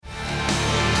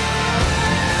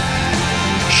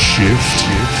shift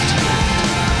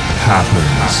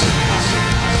happens.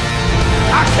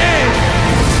 I can!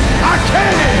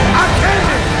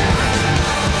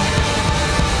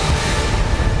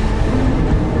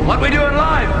 What we doing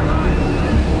live?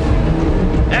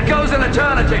 Echoes in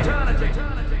eternity.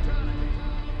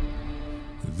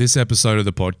 This episode of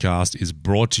the podcast is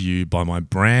brought to you by my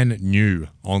brand new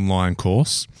online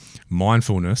course,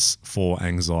 Mindfulness for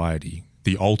Anxiety,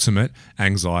 the ultimate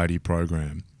anxiety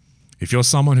program. If you're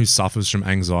someone who suffers from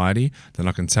anxiety, then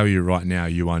I can tell you right now,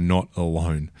 you are not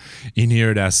alone. In here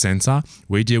at our centre,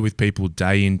 we deal with people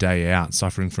day in, day out,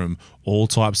 suffering from all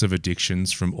types of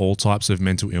addictions, from all types of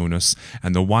mental illness.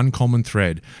 And the one common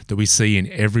thread that we see in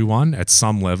everyone at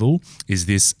some level is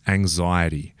this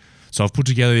anxiety. So I've put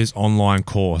together this online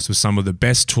course with some of the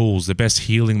best tools, the best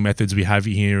healing methods we have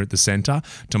here at the centre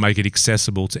to make it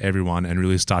accessible to everyone and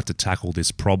really start to tackle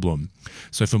this problem.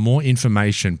 So for more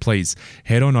information, please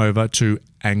head on over to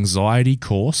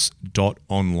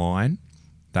anxietycourse.online.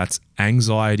 That's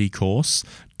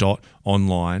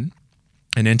anxietycourse.online.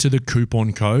 And enter the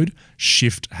coupon code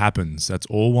SHIFTHAPPENS. That's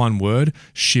all one word,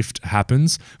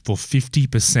 SHIFTHAPPENS, for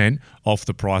 50% off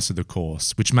the price of the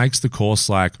course, which makes the course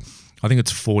like, I think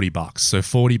it's $40. So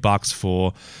 $40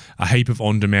 for a heap of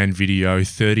on-demand video,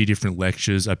 30 different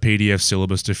lectures, a PDF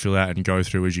syllabus to fill out and go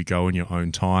through as you go in your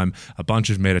own time, a bunch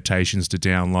of meditations to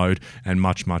download, and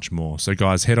much, much more. So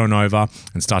guys, head on over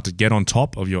and start to get on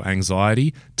top of your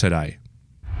anxiety today.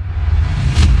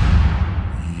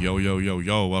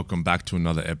 Yo, welcome back to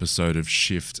another episode of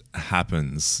Shift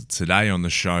Happens. Today on the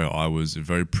show, I was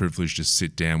very privileged to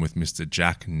sit down with Mr.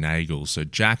 Jack Nagle. So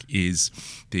Jack is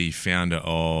the founder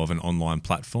of an online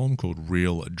platform called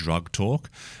Real Drug Talk.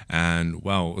 And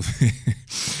well,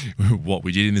 what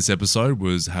we did in this episode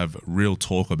was have real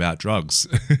talk about drugs.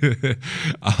 It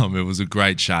was a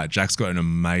great chat. Jack's got an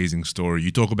amazing story. You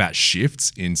talk about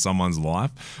shifts in someone's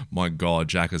life. My God,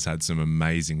 Jack has had some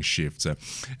amazing shifts.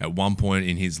 At one point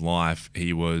in his life,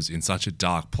 he was in such a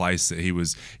dark place that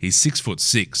he's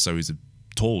 6'6", so he's a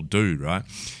tall dude, right?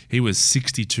 He was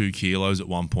 62 kilos at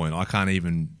one point. I can't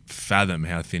even fathom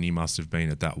how thin he must have been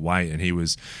at that weight. And he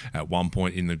was at one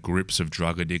point in the grips of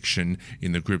drug addiction,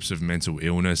 in the grips of mental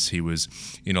illness. He was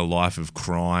in a life of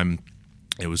crime.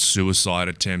 It was suicide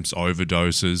attempts,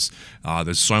 overdoses.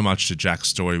 There's so much to Jack's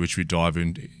story, which we dive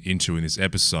into in this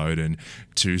episode. And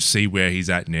to see where he's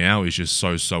at now is just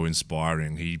so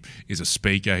inspiring. He is a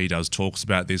speaker. He does talks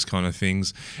about these kind of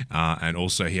things. And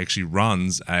also he actually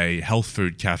runs a health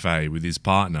food cafe with his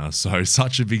partner. So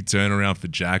such a big turnaround for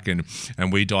Jack. And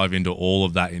we dive into all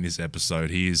of that in this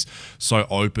episode. He is so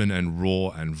open and raw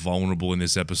and vulnerable in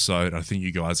this episode. I think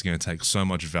you guys are going to take so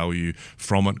much value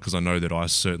from it because I know that I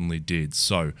certainly did.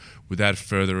 So, without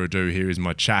further ado, here is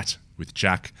my chat with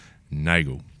Jack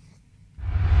Nagle.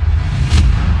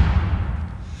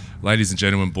 Ladies and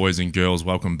gentlemen, boys and girls,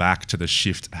 welcome back to the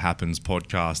Shift Happens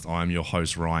podcast. I am your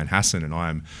host, Ryan Hassan, and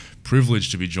I am privileged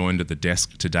to be joined at the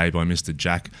desk today by Mr.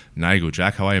 Jack Nagle.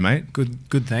 Jack, how are you, mate?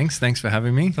 Good, thanks. Thanks for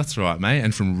having me. That's right, mate.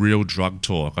 And from Real Drug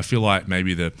Talk. I feel like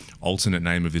maybe the alternate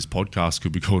name of this podcast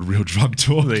could be called Real Drug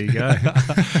Talk. There you go.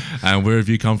 And where have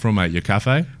you come from, mate? Your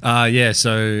cafe?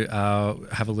 So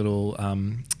have a little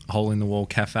hole-in-the-wall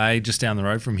cafe just down the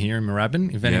road from here in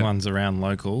Moorabbin. If anyone's around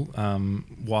local,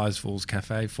 Wise Fools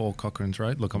Cafe, 4 Cochrane's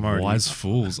Road. Look, I'm already... Wise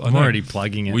Fools. I'm already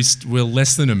plugging it. We're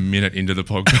less than a minute into the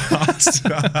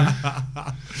podcast.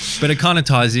 But it kind of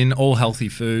ties in, all healthy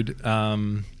food,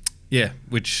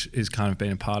 which has kind of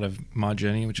been a part of my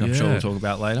journey, which I'm sure we'll talk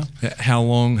about later. How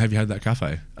long have you had that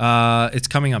cafe? It's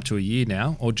coming up to a year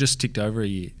now, or just ticked over a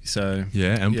year. So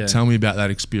tell me about that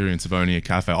experience of owning a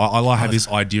cafe. I have this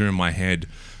idea in my head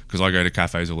because I go to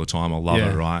cafes all the time. I love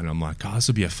it, right? And I'm like, this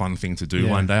would be a fun thing to do.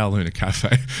 One day I'll own a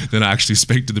cafe. Then I actually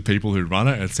speak to the people who run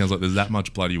it. And it sounds like there's that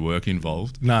much bloody work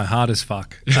involved. No, hard as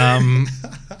fuck. So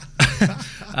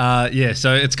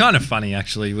it's kind of funny,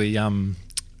 actually. We,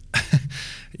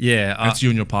 That's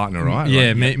you and your partner, right?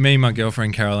 Yeah, me and my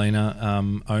girlfriend Carolina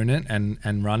own it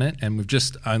and run it, and we've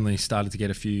just only started to get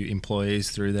a few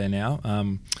employees through there now.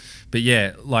 But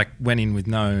went in with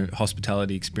no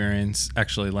hospitality experience,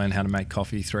 actually learned how to make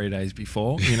coffee 3 days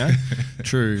before,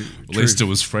 True. At least it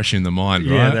was fresh in the mind,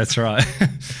 right? Yeah, that's right.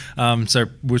 So it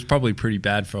was probably pretty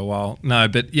bad for a while. No,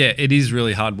 but it is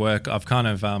really hard work. I've kind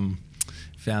of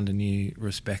found a new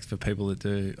respect for people that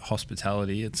do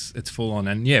hospitality. It's full on.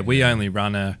 And we only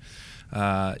run a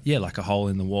hole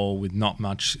in the wall with not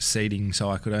much seating, so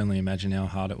I could only imagine how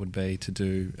hard it would be to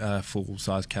do a full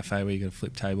size cafe where you got to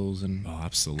flip tables and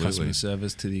absolutely customer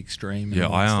service to the extreme.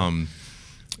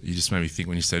 you just made me think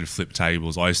when you said flip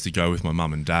tables. I used to go with my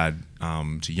mum and dad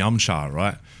to Yum Cha,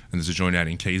 right? And there's a joint out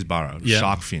in Keysborough,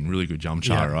 Shark Fin, really good Yum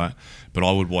Cha, right? But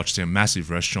I would watch them, massive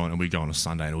restaurant, and we'd go on a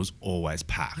Sunday, and it was always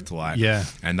packed, like. Yeah.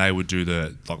 And they would do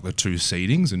the 2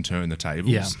 seatings and turn the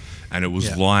tables, and it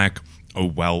was like a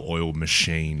well-oiled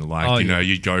machine. Like,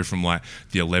 you'd go from like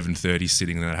the 11:30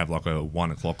 sitting, and then they'd have like a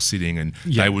 1 o'clock sitting, and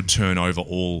they would turn over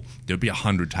there'd be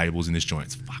 100 tables in this joint.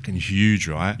 It's fucking huge,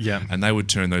 right? Yeah. And they would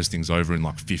turn those things over in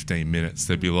like 15 minutes.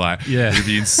 They'd be like, it'd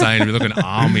be insane. It'd be like an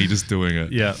army just doing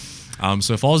it. Yeah.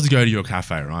 So if I was to go to your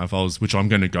cafe, right, which I'm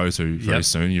going to go to very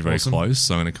soon, you're very close,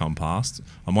 so I'm going to come past.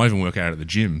 I might even work out at the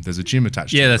gym. There's a gym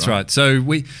attached to it, that's right. So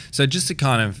just to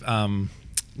kind of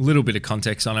little bit of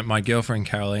context on it, my girlfriend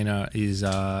Carolina is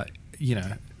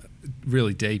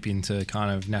really deep into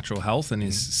kind of natural health and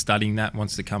is studying that,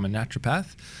 wants to become a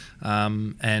naturopath.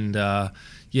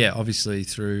 Obviously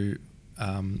through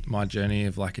my journey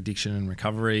of like addiction and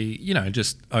recovery,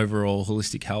 just overall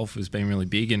holistic health has been really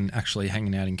big, and actually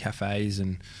hanging out in cafes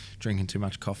and drinking too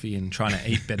much coffee and trying to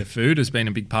eat better food has been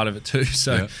a big part of it too.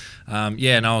 So,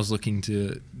 and I was looking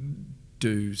to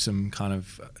do some kind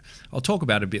of, I'll talk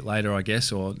about it a bit later, I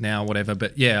guess, or now, whatever.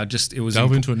 But yeah, it was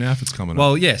delve into it now if it's coming up.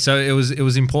 Well, yeah. So it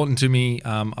was important to me.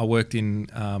 I worked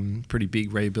in pretty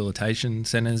big rehabilitation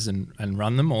centres and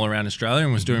run them all around Australia,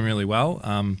 and was doing really well.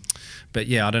 But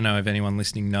yeah, I don't know if anyone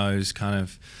listening knows kind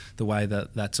of the way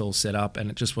that that's all set up, and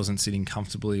it just wasn't sitting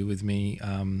comfortably with me,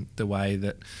 the way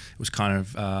that it was kind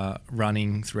of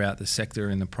running throughout the sector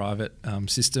in the private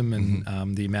system,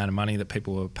 and the amount of money that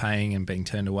people were paying and being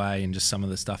turned away, and just some of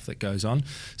the stuff that goes on.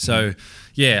 So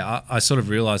I sort of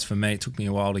realised, for me, it took me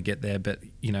a while to get there, but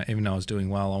even though I was doing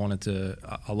well,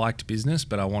 I liked business,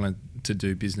 but I wanted to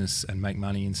do business and make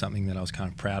money in something that I was kind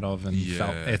of proud of and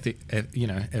felt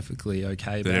ethically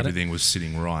okay about. That everything was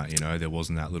sitting right, there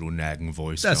wasn't that little nagging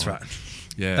voice. That's going. right.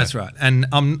 Yeah, that's right. And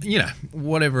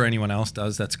whatever anyone else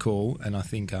does, that's cool. And I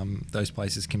think those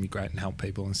places can be great and help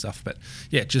people and stuff. But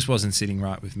yeah, it just wasn't sitting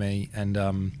right with me.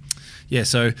 And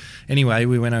so anyway,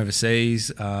 we went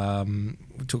overseas.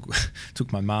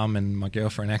 Took my mum and my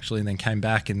girlfriend actually, and then came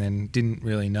back, and then didn't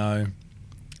really know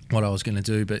what I was going to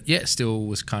do, but still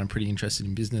was kind of pretty interested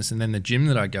in business. And then the gym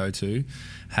that I go to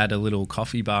had a little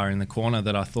coffee bar in the corner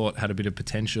that I thought had a bit of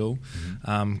potential,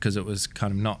 because it was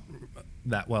kind of not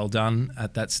that well done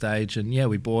at that stage. And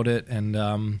we bought it, and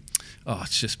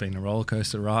it's just been a roller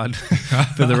coaster ride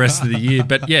for the rest of the year.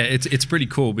 But it's pretty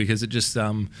cool, because it just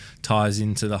ties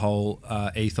into the whole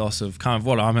ethos of kind of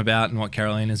what I'm about and what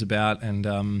Carolina's about.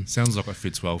 And sounds like it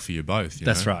fits well for you both.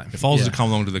 That's right. If I was to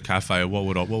come along to the cafe, what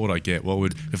would I get?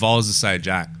 If I was to say,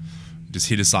 Jack, just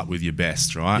hit us up with your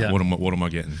best, right? Yeah. What am I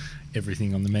getting?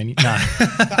 Everything on the menu.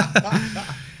 No.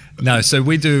 No, so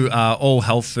we do all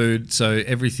health food. So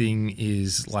everything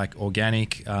is like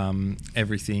organic.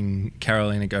 Everything,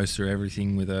 Carolina goes through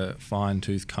everything with a fine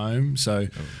tooth comb. So,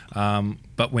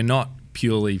 but we're not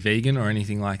purely vegan or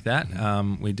anything like that.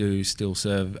 We do still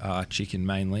serve chicken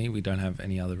mainly. We don't have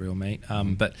any other real meat.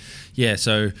 But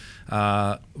so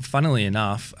funnily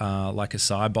enough, like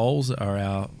acai bowls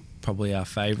are probably our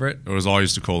favourite. Or as I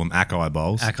used to call them, acai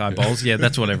bowls. Acai bowls,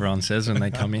 that's what everyone says when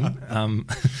they come in.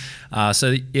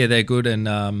 They're good.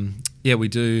 And we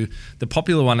do, the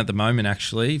popular one at the moment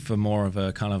actually, for more of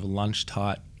a kind of lunch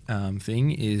type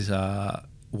thing, is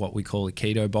what we call a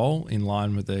keto bowl, in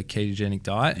line with the ketogenic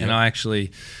diet. Yep. And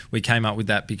we came up with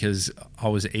that because I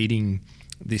was eating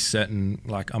this certain,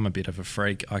 like, I'm a bit of a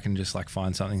freak. I can just like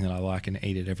find something that I like and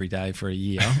eat it every day for a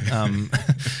year. You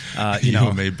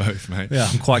and me both, mate. Yeah,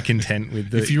 I'm quite content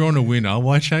with if you're on a winner,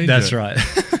 why change That's it? right.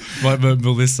 But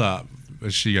Melissa,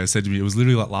 she said to me, it was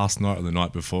literally like last night or the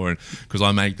night before, and because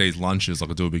I make these lunches, like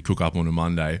I do a big cook up on a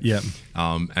Monday. Yeah.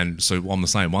 And so I'm the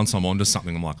same. Once I'm onto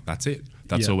something, I'm like, that's it.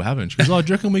 That's all we're having. She goes, do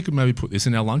you reckon we could maybe put this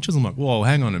in our lunches? I'm like, whoa,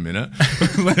 hang on a minute.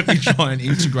 Let me try and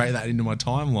integrate that into my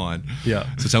timeline. Yeah.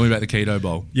 So tell me about the keto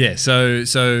bowl. Yeah. So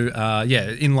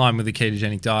in line with the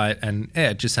ketogenic diet, and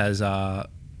it just has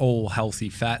all healthy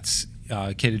fats.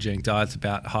 Ketogenic diet's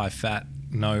about high fat,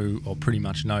 no or pretty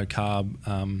much no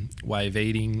carb way of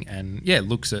eating, and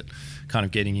looks at kind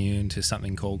of getting you into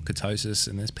something called ketosis,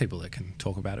 and there's people that can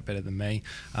talk about it better than me.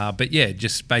 But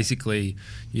just basically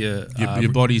your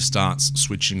body starts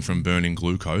switching from burning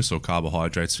glucose or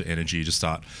carbohydrates for energy to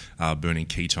start burning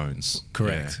ketones.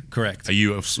 Correct. Are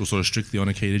you sort of strictly on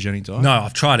a ketogenic diet? No,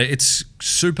 I've tried it. It's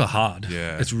super hard.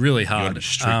 Yeah. It's really hard. You gotta be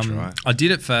strict, right?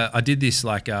 I did this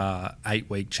like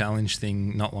 8-week challenge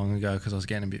thing not long ago because I was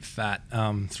getting a bit fat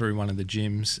through one of the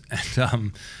gyms,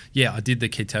 and I did the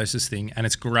ketosis thing, and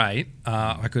it's great.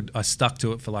 I stuck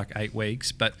to it for like 8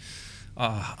 weeks, but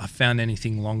I found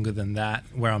anything longer than that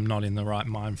where I'm not in the right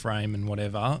mind frame and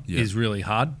whatever is really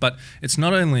hard. But it's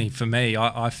not only for me.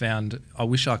 I found I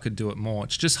wish I could do it more.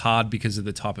 It's just hard because of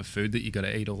the type of food that you got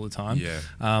to eat all the time. Yeah.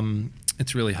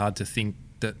 It's really hard to think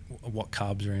that what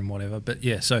carbs are in whatever. But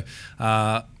yeah, so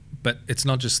but it's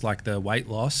not just like the weight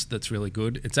loss that's really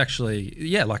good. It's actually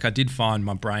like I did find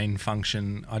my brain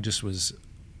function. I just was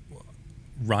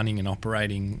running and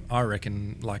operating, I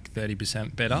reckon, like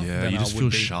 30% better. Yeah, than you just I feel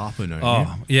would be. sharper, don't you?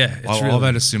 Oh, yeah. I've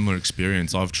had a similar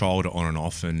experience. I've trialled it on and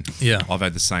off, and I've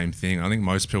had the same thing. I think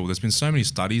most people, there's been so many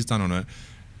studies done on it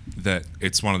that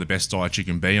it's one of the best diets you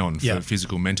can be on for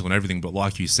physical, mental, and everything. But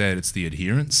like you said, it's the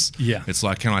adherence. Yeah. It's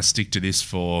like, can I stick to this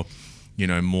for, you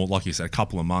know, more, like you said, a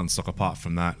couple of months? Like, apart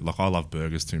from that, like, I love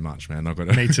burgers too much, man. I've got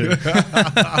to. Me too.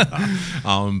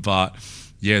 But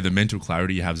yeah, the mental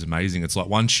clarity you have is amazing. It's like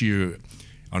once you,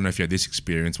 I don't know if you had this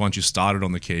experience, once you started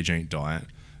on the ketogenic diet,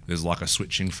 there's like a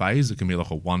switching phase. It can be like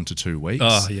a 1 to 2 weeks.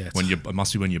 Oh, yeah. It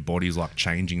must be when your body's like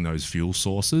changing those fuel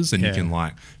sources, and you can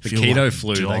like the feel keto like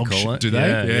flu, they call it. Do they?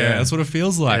 Yeah, that's what it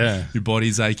feels like. Yeah. Your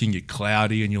body's aching, you're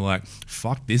cloudy, and you're like,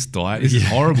 fuck this diet. This is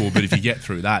horrible. But if you get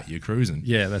through that, you're cruising.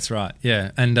 Yeah, that's right.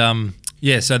 Yeah. And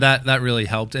so that really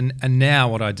helped. And now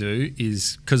what I do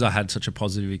is, because I had such a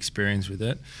positive experience with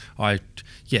it, I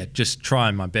just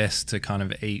try my best to kind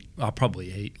of eat. I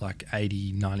probably eat like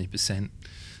 80-90%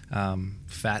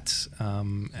 fats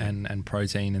and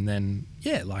protein, and then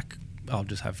like I'll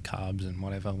just have carbs and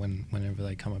whatever whenever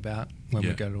they come about when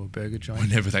we go to a burger joint.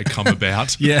 Whenever they come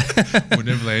about.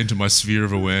 Whenever they enter my sphere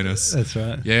of awareness. That's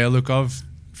right. Yeah, look, I've,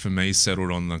 for me,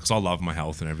 settled on, because I love my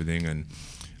health and everything,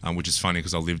 and which is funny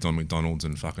because I lived on McDonald's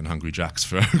and fucking Hungry Jack's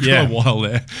for a while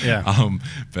there. Yeah.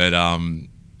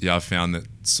 I found that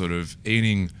sort of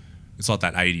eating, it's like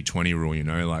that 80-20 rule, you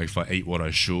know, like if I eat what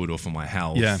I should or for my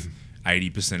health,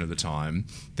 80% of the time,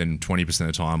 then 20% of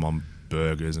the time I'm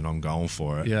burgers and I'm going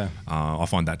for it. Yeah. I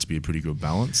find that to be a pretty good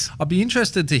balance. I'd be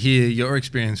interested to hear your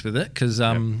experience with it, because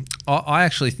I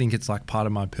actually think it's like part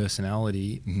of my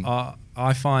personality. Mm-hmm.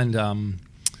 I find,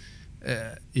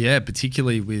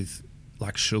 particularly with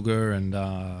like sugar and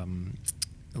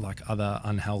like other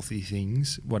unhealthy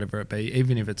things, whatever it be,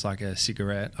 even if it's like a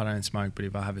cigarette. I don't smoke, but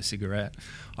if I have a cigarette,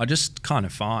 I just kind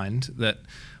of find that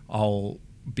I'll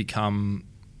become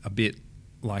a bit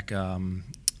like I'm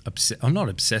not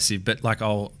obsessive, but like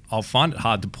I'll find it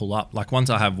hard to pull up. Like once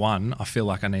I have one, I feel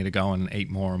like I need to go and eat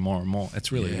more and more and more.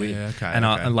 It's really weird. Okay.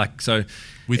 I like, so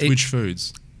with which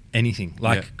foods? Anything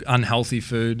like unhealthy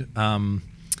food.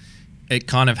 It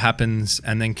kind of happens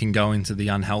and then can go into the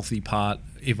unhealthy part.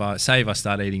 If I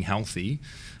start eating healthy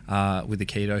with the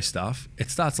keto stuff,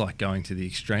 it starts like going to the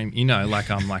extreme, you know,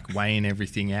 like I'm like weighing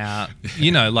everything out,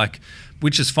 you know, like,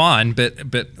 which is fine, but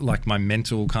like my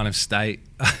mental kind of state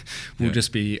will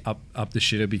just be up the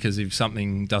shitter, because if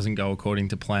something doesn't go according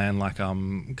to plan, like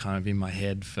I'm kind of in my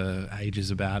head for ages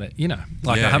about it, you know,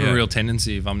 like I have a real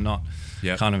tendency, if I'm not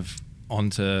kind of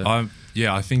onto.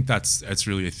 I think it's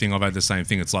really a thing. I've had the same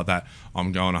thing. It's like that.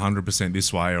 I'm going 100%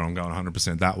 this way, or I'm going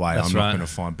 100% that way. I'm not going to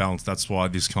find balance. That's why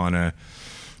this kind of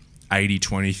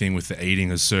 80-20 thing with the eating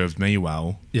has served me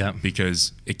well. Yeah.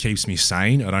 Because it keeps me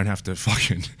sane. I don't have to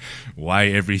fucking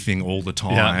weigh everything all the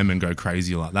time and go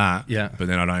crazy like that. Yeah. But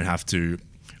then I don't have to.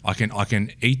 I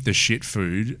can eat the shit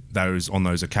food on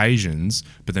those occasions,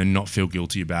 but then not feel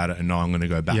guilty about it, and know I'm going to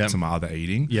go back to my other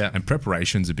eating. Yeah. And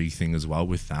preparation's a big thing as well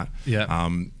with that.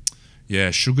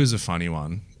 Yeah. Sugar's a funny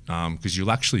one, because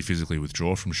you'll actually physically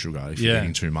withdraw from sugar if you're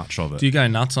eating too much of it. Do you go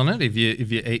nuts on it if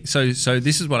you eat? So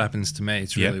this is what happens to me.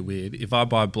 It's really weird. If I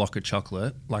buy a block of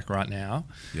chocolate, like right now,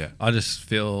 I just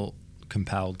feel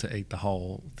compelled to eat the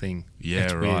whole thing. Yeah,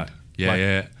 it's right. Weird.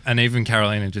 Yeah. And even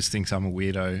Carolina just thinks I'm a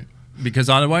weirdo, because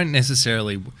I won't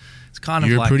necessarily. It's kind of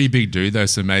You're like, a pretty big dude though,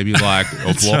 so maybe like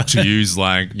a block to use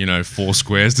like, 4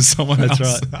 squares to someone else.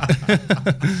 That's right.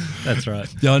 That's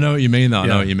right. Yeah, I know what you mean though. I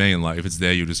know what you mean. Like if it's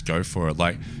there, you'll just go for it.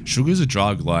 Like sugar's a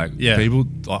drug. Like people,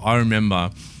 I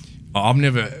remember,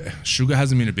 sugar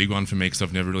hasn't been a big one for me because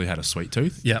I've never really had a sweet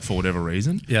tooth for whatever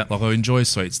reason. Yeah. Like I enjoy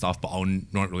sweet stuff, but I'll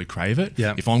not really crave it.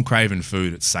 Yeah. If I'm craving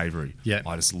food, it's savory. Yeah.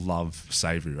 I just love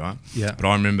savory, right? Yeah. But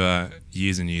I remember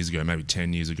years and years ago, maybe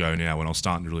 10 years ago now, when I was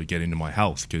starting to really get into my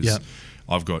health, because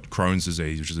I've got Crohn's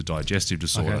disease, which is a digestive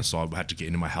disorder. Okay. So I had to get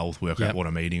into my health, work out what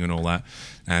I'm eating and all that.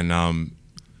 And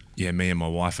me and my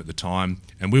wife at the time,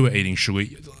 and we were eating sugar.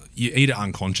 You eat it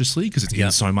unconsciously because it's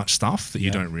in so much stuff that you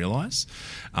don't realise.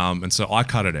 And so I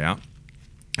cut it out,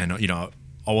 and I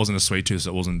wasn't a sweet tooth,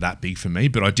 so it wasn't that big for me.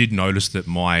 But I did notice that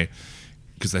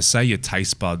because they say your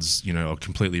taste buds,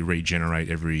 completely regenerate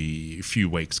every few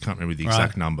weeks. Can't remember the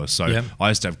exact number. So I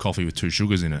used to have coffee with 2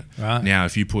 sugars in it. Right. Now,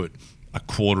 if you put a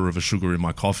quarter of a sugar in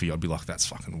my coffee, I'd be like, that's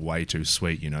fucking way too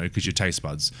sweet, you know, because your taste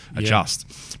buds adjust.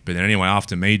 But then anyway,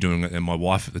 after me doing it, and my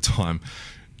wife at the time,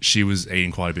 she was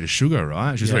eating quite a bit of sugar,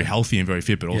 right? She was very healthy and very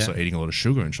fit, but also eating a lot of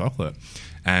sugar and chocolate.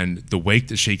 And the week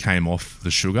that she came off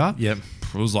the sugar, it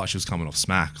was like she was coming off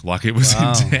smack. Like, it was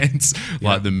intense.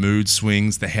 Like, the mood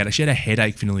swings, the headache. She had a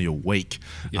headache for nearly a week,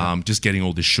 just getting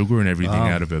all the sugar and everything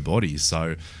out of her body.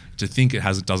 So to think it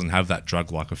doesn't have that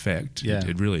drug-like effect,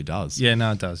 it really does. Yeah,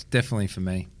 no, it does. Definitely for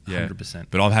me, 100%.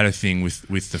 But I've had a thing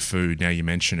with the food, now you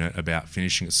mention it, about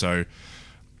finishing it. So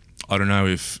I don't know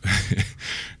if,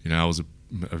 I was a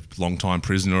long time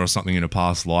prisoner or something in a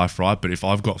past life, right? But if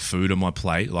I've got food on my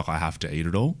plate, like, I have to eat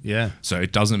it all. Yeah. So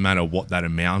it doesn't matter what that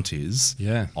amount is.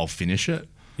 Yeah. I'll finish it.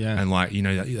 Yeah. And like,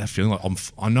 that feeling like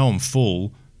I know I'm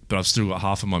full, but I've still got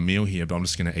half of my meal here, but I'm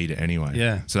just going to eat it anyway.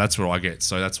 Yeah. So that's where I get.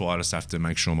 So that's why I just have to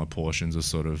make sure my portions are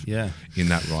sort of in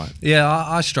that right. Yeah,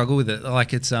 I struggle with it.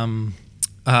 Like, it's I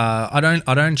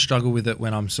don't struggle with it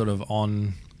when I'm sort of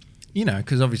on,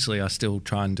 because obviously I still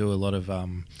try and do a lot of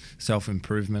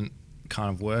self-improvement kind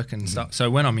of work and stuff. So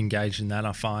when I'm engaged in that,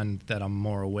 I find that I'm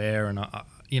more aware, and I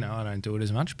don't do it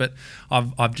as much. But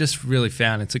I've just really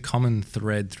found it's a common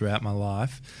thread throughout my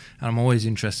life, and I'm always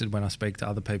interested when I speak to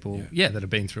other people, that have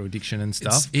been through addiction and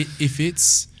stuff. If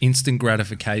it's instant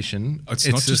gratification, it's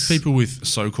not just people with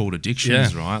so-called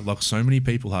addictions, right? Like, so many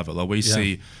people have it. Like, we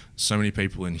see so many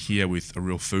people in here with a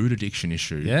real food addiction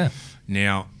issue. Yeah.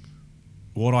 Now,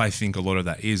 what I think a lot of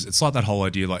that is, it's like that whole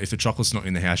idea, like, if the chocolate's not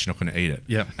in the house, you're not going to eat it.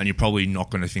 Yeah. And you're probably not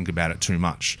going to think about it too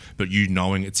much. But you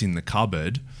knowing it's in the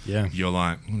cupboard, you're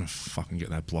like, I'm going to fucking get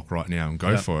that block right now and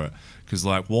go for it. Because,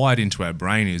 like, wired into our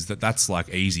brain is that's like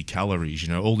easy calories,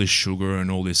 all this sugar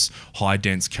and all this high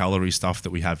dense calorie stuff that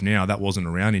we have now, that wasn't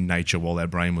around in nature while our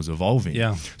brain was evolving.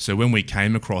 Yeah. So when we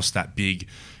came across that big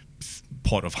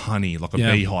pot of honey, like a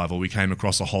beehive, or we came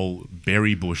across a whole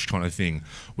berry bush kind of thing,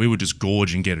 we would just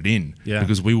gorge and get it in,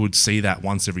 because we would see that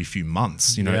once every few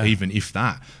months, even if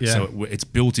that. So it's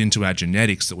built into our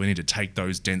genetics that we need to take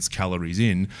those dense calories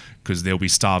in, because there'll be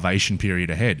starvation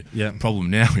period ahead. Problem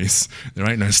now is there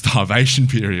ain't no starvation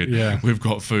period. We've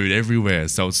got food everywhere,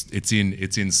 so it's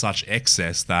in such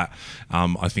excess that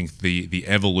I think the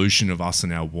evolution of us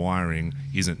and our wiring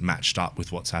isn't matched up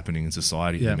with what's happening in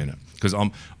society at the minute. Because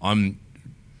I'm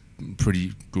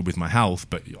pretty good with my health,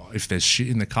 but if there's shit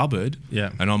in the cupboard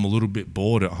and I'm a little bit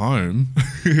bored at home,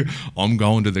 I'm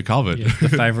going to the cupboard. The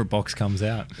favorite box comes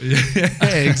out. Yeah,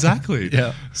 exactly.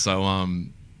 So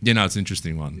it's an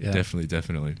interesting one.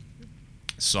 Definitely.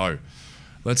 So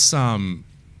let's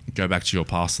go back to your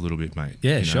past a little bit, mate.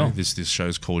 Yeah, sure. This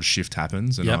show's called Shift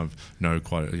Happens, and I know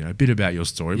quite a bit about your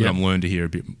story, but I'm learning to hear a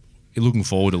bit. Looking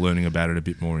forward to learning about it a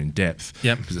bit more in depth.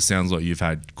 Because it sounds like you've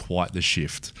had quite the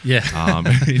shift.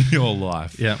 In your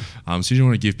life. So you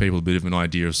want to give people a bit of an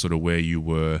idea of sort of where you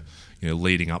were,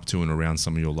 leading up to and around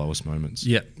some of your lowest moments.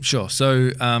 Yeah, sure.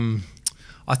 So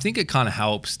I think it kind of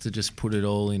helps to just put it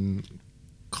all in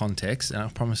context, and I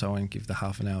promise I won't give the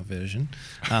half an hour version.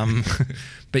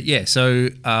 But yeah, so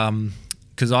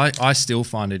because I still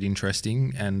find it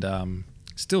interesting, and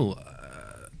still,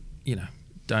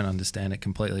 don't understand it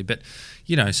completely, but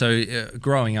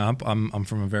growing up, I'm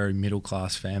from a very middle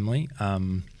class family.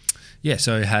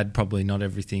 So had probably not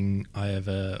everything I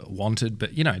ever wanted,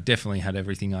 but definitely had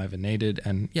everything I ever needed,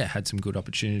 and had some good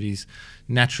opportunities.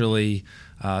 Naturally,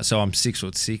 so I'm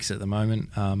 6'6" at the moment,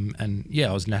 and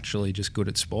I was naturally just good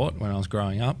at sport when I was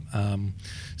growing up.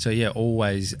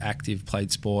 Always active,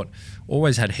 played sport,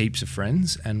 always had heaps of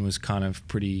friends, and was kind of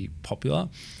pretty popular.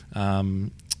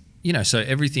 So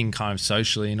everything kind of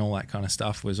socially and all that kind of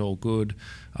stuff was all good.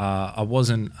 I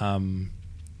wasn't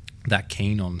that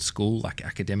keen on school, like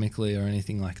academically or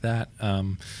anything like that.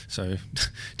 So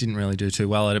didn't really do too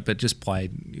well at it, but just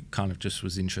played, kind of just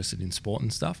was interested in sport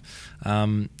and stuff.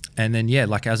 And then,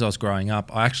 like as I was growing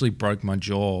up, I actually broke my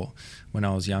jaw when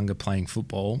I was younger playing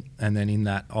football. And then in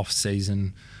that off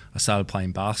season, I started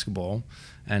playing basketball.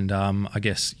 And I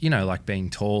guess, like being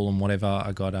tall and whatever,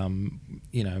 I got,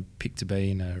 picked to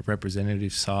be in a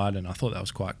representative side, and I thought that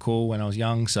was quite cool when I was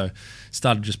young. So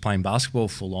started just playing basketball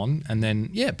full on, and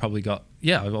then, probably got,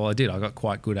 I did. I got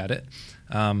quite good at it.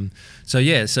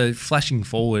 So flashing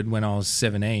forward when I was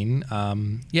 17, I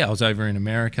was over in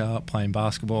America playing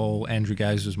basketball. Andrew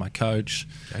Gaze was my coach.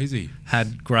 Easy.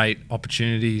 Had great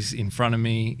opportunities in front of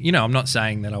me. I'm not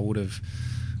saying that I would have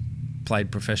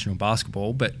played professional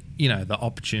basketball, but the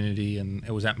opportunity, and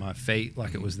it was at my feet,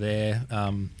 like it was there.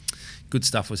 Good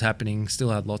stuff was happening, still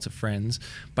had lots of friends,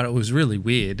 but it was really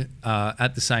weird.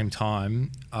 At the same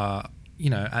time,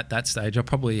 at that stage, I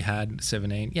probably had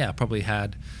 17. Yeah, I probably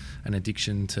had an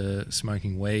addiction to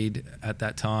smoking weed at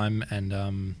that time,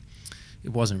 and it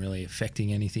wasn't really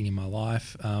affecting anything in my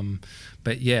life.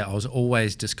 But yeah, I was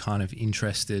always just kind of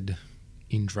interested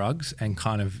in drugs and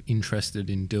kind of interested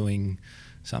in doing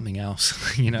something else,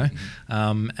 that's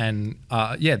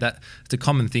a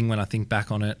common thing when I think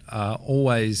back on it.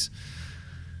 Always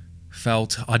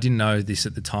felt, I didn't know this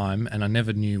at the time, and I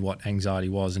never knew what anxiety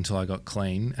was until I got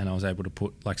clean, and I was able to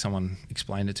someone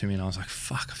explained it to me, and I was like,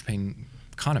 fuck, I've been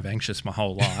kind of anxious my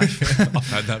whole life. I've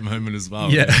had that moment as well.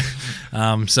 Yeah.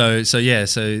 So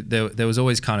there was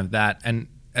always kind of that, and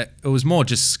it was more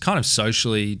just kind of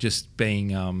socially just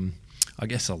being, I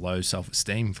guess, a low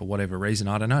self-esteem for whatever reason.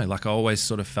 I don't know. Like, I always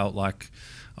sort of felt like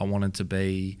I wanted to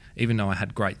be, even though I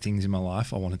had great things in my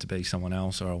life, I wanted to be someone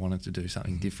else, or I wanted to do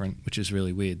something different, which is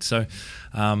really weird. So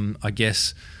I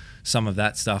guess some of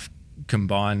that stuff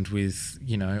combined with,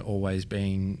 always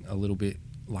being a little bit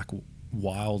like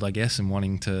wild, I guess, and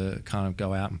wanting to kind of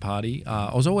go out and party.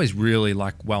 I was always really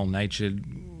like well-natured,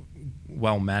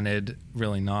 well-mannered,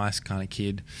 really nice kind of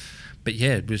kid. But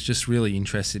yeah, it was just really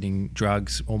interested in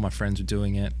drugs. All my friends were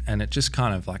doing it, and it just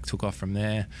kind of like took off from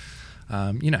there.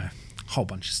 A whole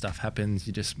bunch of stuff happens.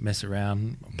 You just mess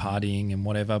around, partying and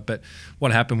whatever. But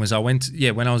what happened was when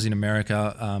I was in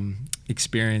America, I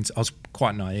was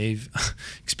quite naive,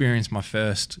 experienced my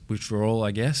first withdrawal,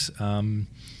 I guess. I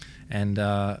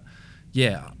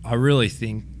really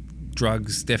think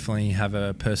drugs definitely have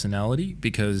a personality,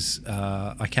 because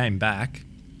I came back,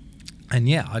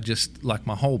 and I just, like,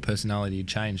 my whole personality had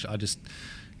changed. I just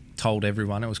told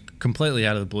everyone, it was completely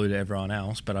out of the blue to everyone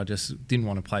else, but I just didn't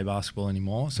want to play basketball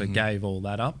anymore, so gave all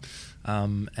that up.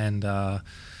 I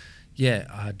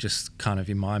just kind of,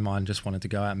 in my mind, just wanted to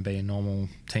go out and be a normal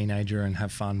teenager and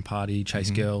have fun, party,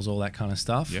 chase girls, all that kind of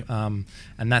stuff. Yep. And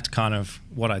that's kind of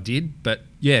what I did. But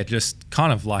yeah, just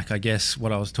kind of like, I guess,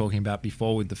 what I was talking about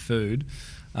before with the food,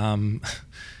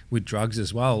 with drugs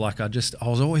as well. Like, I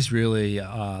was always really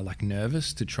like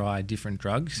nervous to try different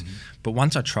drugs. But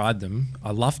once I tried them,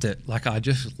 I loved it. Like, I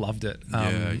just loved it.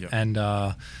 And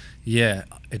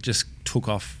it just took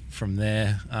off from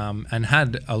there, and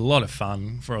had a lot of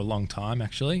fun for a long time,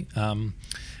 actually. And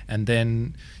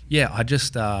then, I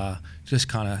just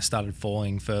kind of started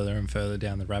falling further and further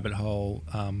down the rabbit hole,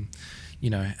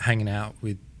 hanging out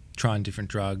with, trying different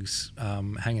drugs,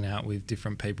 hanging out with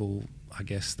different people, I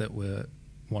guess, that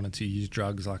wanted to use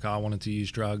drugs like I wanted to use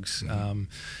drugs.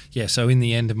 So in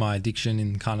the end of my addiction,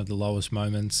 in kind of the lowest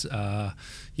moments,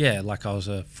 like, I was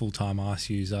a full-time ice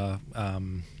user,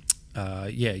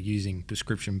 using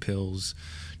prescription pills,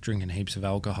 drinking heaps of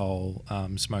alcohol,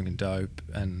 smoking dope,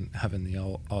 and having the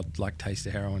odd like taste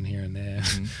of heroin here and there.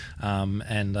 I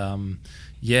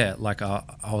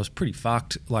was pretty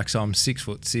fucked. Like, so I'm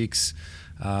 6'6".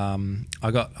 I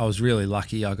was really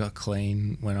lucky. I got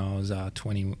clean when I was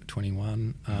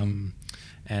 21.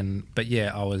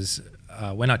 I was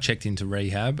when I checked into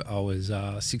rehab, I was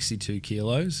 62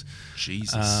 kilos.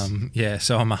 Jesus.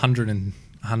 So I'm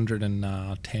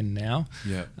 110 now.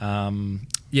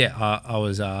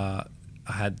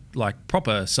 I had like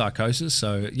proper psychosis,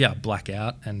 so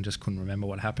blackout, and just couldn't remember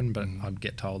what happened, but I'd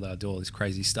get told that I'd do all this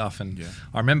crazy stuff. And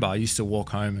I remember I used to walk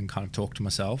home and kind of talk to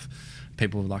myself.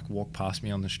 People would like walk past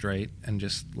me on the street and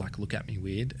just like look at me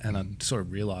weird, and I'd sort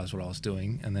of realize what I was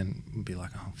doing, and then be like,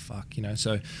 oh fuck,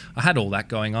 so I had all that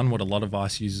going on, what a lot of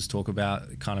ice users talk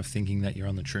about, kind of thinking that you're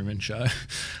on the Truman Show.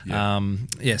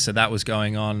 So that was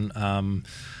going on.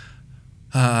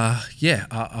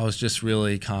 I was just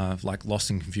really kind of like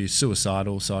lost and confused,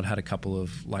 suicidal. So I'd had a couple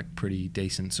of like pretty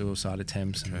decent suicide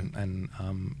attempts, and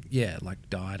like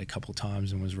died a couple of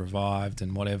times and was revived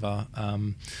and whatever.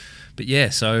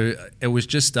 So it was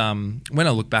just, when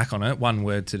I look back on it, one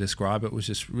word to describe it was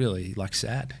just really like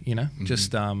sad,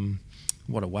 just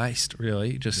what a waste,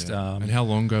 really. And how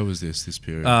long ago was this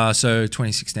period? So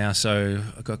 26 now. So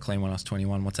I got clean when I was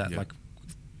 21. What's that, like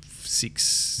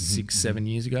 7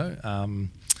 years ago? I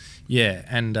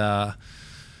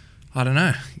don't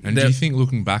know. And do you think,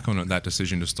 looking back on it, that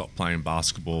decision to stop playing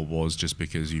basketball was just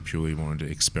because you purely wanted to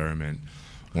experiment,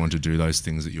 wanted to do those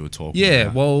things that you were talking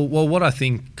about? Well, what I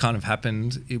think kind of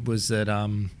happened, it was that,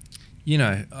 I'm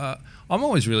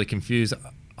always really confused.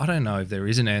 I don't know if there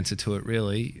is an answer to it,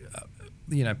 really.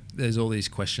 There's all these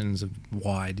questions of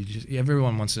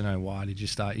everyone wants to know, why did you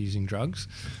start using drugs?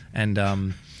 And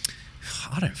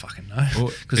I don't fucking know,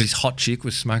 because this hot chick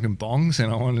was smoking bongs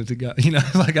and I wanted to go,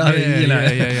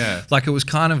 like, it was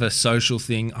kind of a social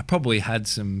thing. I probably had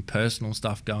some personal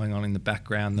stuff going on in the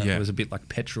background that was a bit like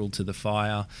petrol to the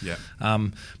fire.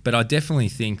 But I definitely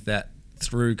think that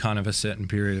through kind of a certain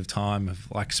period of time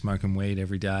of like smoking weed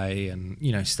every day and,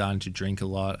 you know, starting to drink a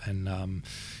lot and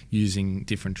using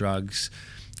different drugs,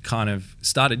 kind of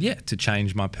started, to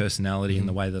change my personality and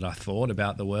the way that I thought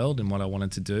about the world and what I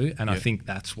wanted to do. And I think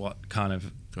that's what kind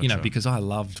of, you know, because I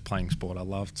loved playing sport. I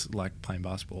loved like playing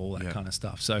basketball, all that kind of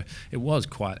stuff. So it was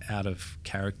quite out of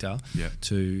character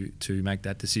to make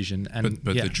that decision. And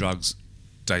but the drugs,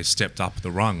 they stepped up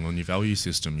the rung on your value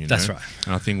system, you know? That's right.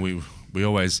 And I think we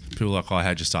always, people like, oh,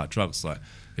 how'd you start drugs? Like,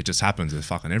 it just happens. They're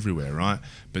fucking everywhere, right?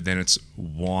 But then it's,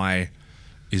 why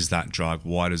is that drug,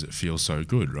 why does it feel so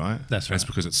good, right? That's right. And it's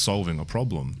because it's solving a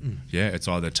problem. Yeah, it's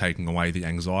either taking away the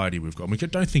anxiety we've got. And we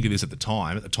don't think of this at the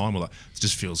time. At the time, we're like, it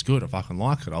just feels good. I fucking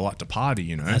like it. I like to party,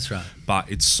 you know? That's right. But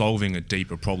it's solving a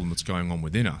deeper problem that's going on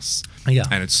within us. Yeah.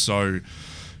 And it's so,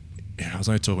 I was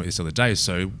only talking about this the other day.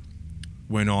 So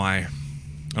when I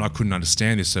couldn't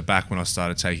understand this. So back when I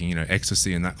started taking, you know,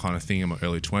 ecstasy and that kind of thing in my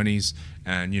early 20s,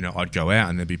 and, you know, I'd go out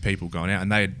and there'd be people going out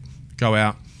and they'd go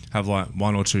out, have like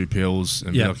 1 or 2 pills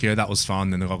and be like, yeah, that was fun.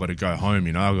 Then I've got to go home,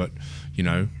 you know, I've got, you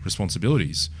know,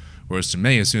 responsibilities. Whereas to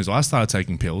me, as soon as I started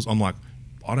taking pills, I'm like,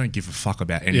 I don't give a fuck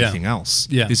about anything else.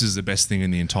 Yeah. This is the best thing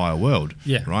in the entire world.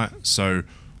 Yeah. Right? So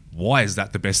why is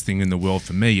that the best thing in the world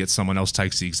for me? Yet someone else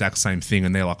takes the exact same thing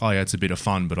and they're like, oh yeah, it's a bit of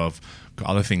fun, but I've got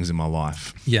other things in my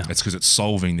life. Yeah. It's because it's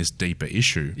solving this deeper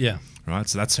issue. Yeah. Right.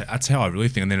 So that's how I really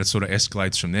think. And then it sort of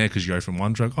escalates from there because you go from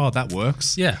one drug, oh, that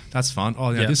works. Yeah. That's fun. Oh,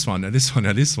 now this one, now this one,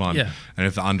 now this one. Yeah. And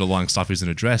if the underlying stuff isn't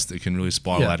addressed, it can really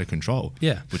spiral out of control.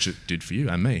 Yeah. Which it did for you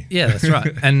and me. Yeah, that's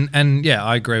right. And yeah,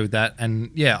 I agree with that.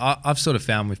 And yeah, I've sort of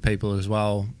found with people as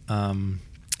well,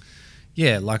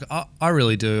 like I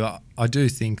really do. I do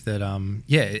think that,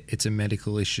 it's a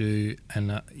medical issue.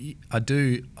 And I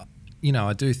do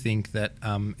think that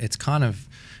it's kind of,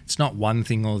 it's not one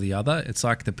thing or the other. It's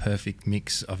like the perfect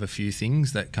mix of a few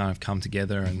things that kind of come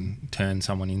together and turn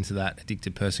someone into that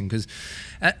addicted person. Because,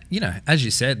 you know, as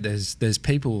you said, there's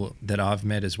people that I've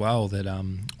met as well that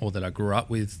or that I grew up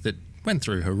with that went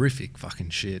through horrific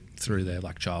fucking shit through their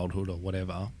like childhood or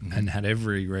whatever, and had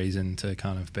every reason to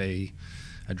kind of be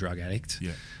a drug addict.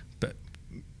 Yeah. But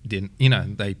didn't, you know,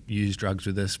 they used drugs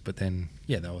with us, but then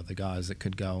they were the guys that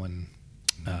could go and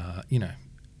you know,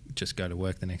 just go to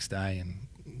work the next day and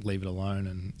leave it alone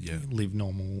and live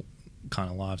normal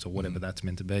kind of lives or whatever that's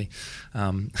meant to be.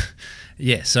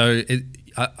 So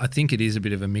I think it is a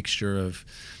bit of a mixture of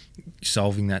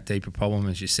solving that deeper problem.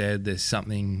 As you said, there's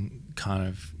something kind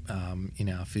of in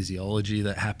our physiology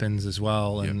that happens as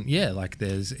well. And like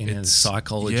there's in our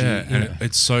psychology. Yeah, and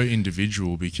it's so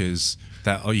individual because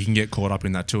you can get caught up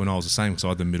in that too. And I was the same because I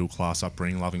had the middle class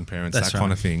upbringing, loving parents, that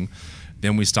kind of thing.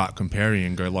 Then we start comparing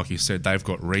and go, like you said, they've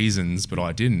got reasons, but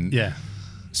I didn't. Yeah.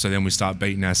 So then we start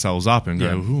beating ourselves up and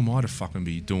go, who am I to fucking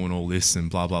be doing all this and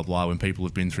blah, blah, blah, when people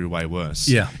have been through way worse.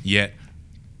 Yeah. Yet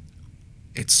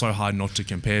it's so hard not to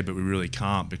compare, but we really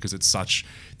can't because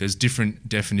there's different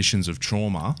definitions of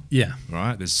trauma. Yeah.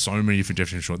 Right? There's so many different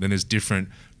definitions of trauma. Then there's different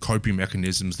coping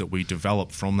mechanisms that we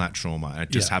develop from that trauma. And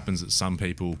it just happens that some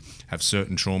people have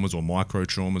certain traumas or micro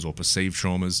traumas or perceived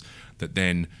traumas that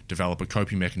then develop a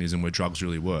coping mechanism where drugs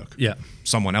really work. Yeah.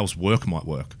 Someone else work might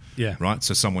work. Yeah. Right?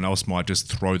 So someone else might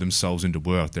just throw themselves into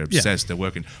work. They're obsessed. They're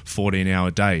working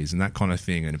 14-hour days and that kind of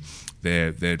thing. And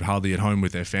they're hardly at home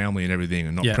with their family and everything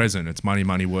and not present. It's money,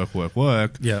 money, work, work,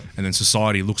 work. Yeah. And then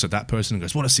society looks at that person and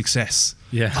goes, what a success.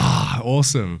 Yeah. Ah,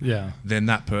 awesome. Yeah. Then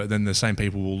then the same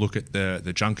people will look at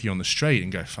the junkie on the street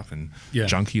and go, fucking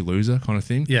junkie loser kind of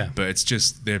thing. Yeah. But it's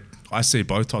just, I see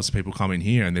both types of people come in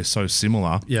here and they're so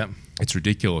similar. Yeah. It's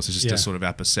ridiculous. It's just a sort of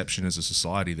our perception as a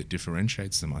society that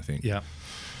differentiates them, I think. Yeah.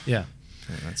 Yeah.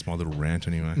 That's my little rant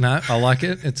anyway. No, I like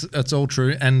it. It's all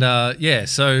true. And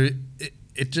so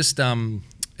it just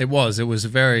it was a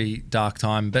very dark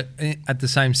time, but at the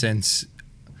same sense,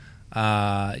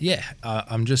 I'm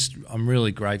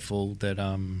really grateful that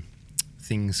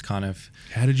things kind of.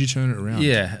 How did you turn it around?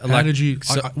 Yeah. How did you?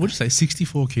 What did you say?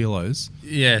 64 kilos.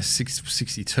 Yeah,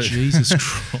 62. Jesus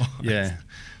Christ. Yeah.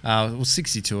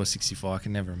 62 or 64, I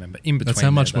can never remember. In between, that's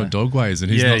how much my dog weighs,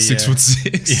 and he's not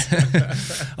 6'6". Yeah.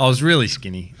 I was really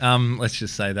skinny. Let's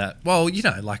just say that. Well, you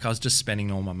know, like I was just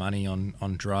spending all my money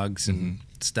on drugs and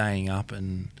staying up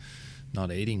and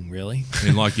not eating really.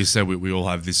 And like you said, we all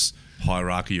have this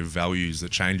hierarchy of values that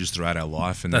changes throughout our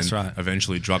life, and then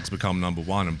eventually drugs become number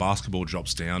one and basketball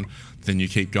drops down. Then you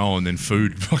keep going, then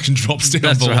food fucking drops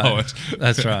down below it.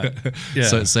 That's right.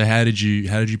 Yeah. So how did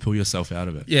you pull yourself out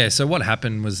of it? Yeah. So what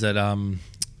happened was that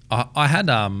I had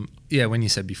when you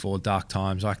said before dark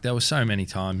times, like there were so many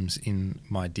times in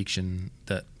my addiction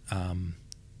that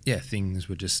things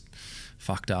were just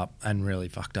fucked up and really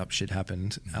fucked up shit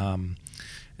happened.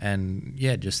 And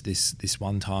yeah, just this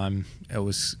one time, it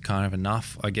was kind of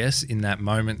enough, I guess, in that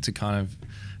moment to kind of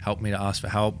help me to ask for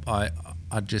help. I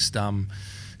just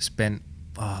spent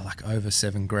like over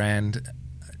 $7,000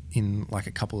 in like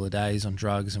a couple of days on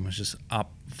drugs, and was just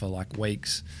up for like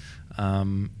weeks,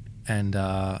 and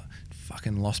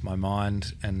fucking lost my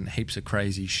mind, and heaps of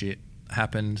crazy shit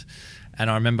happened. And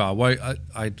I remember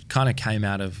I kind of came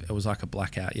out of, it was like a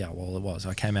blackout. Yeah, well, it was.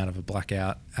 I came out of a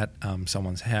blackout at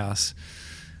someone's house,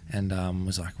 and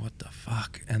was like, what the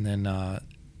fuck? And then,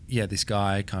 this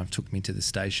guy kind of took me to the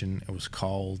station. It was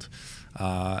cold.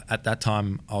 At that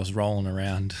time, I was rolling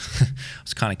around. I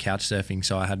was kind of couch surfing,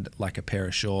 so I had like a pair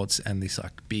of shorts and this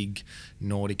like big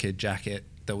Nautica jacket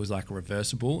that was like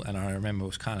reversible. And I remember it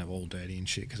was kind of all dirty and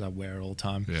shit because I wear it all the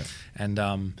time. Yeah. And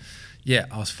I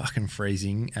was fucking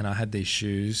freezing, and I had these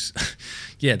shoes.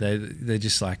 They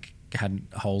just like had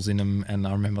holes in them, and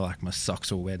I remember like my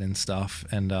socks were wet and stuff.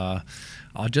 And I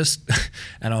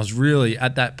was really,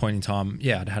 at that point in time,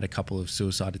 I'd had a couple of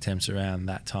suicide attempts around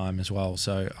that time as well.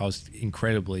 So I was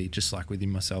incredibly, just like within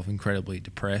myself, incredibly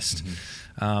depressed.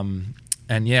 Mm-hmm.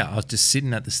 I was just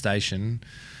sitting at the station,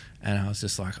 and I was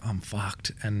just like, I'm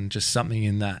fucked. And just something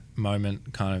in that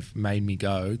moment kind of made me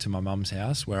go to my mum's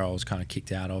house, where I was kind of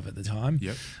kicked out of at the time.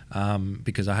 Yep.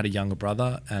 Because I had a younger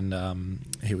brother, and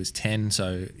he was 10.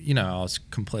 So, I was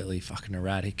completely fucking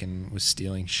erratic and was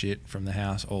stealing shit from the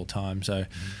house all the time. So,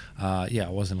 I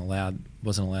wasn't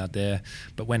allowed there.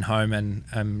 But went home,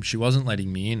 and she wasn't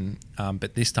letting me in.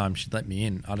 But this time she'd let me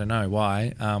in. I don't know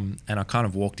why. And I kind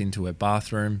of walked into her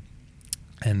bathroom,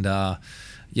 and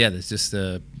there's just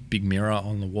a big mirror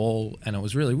on the wall, and it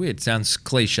was really weird. Sounds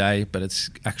cliche, but it's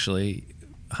actually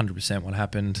 100% what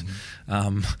happened.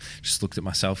 Mm-hmm. Just looked at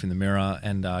myself in the mirror,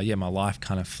 and my life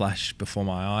kind of flashed before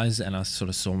my eyes, and I sort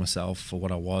of saw myself for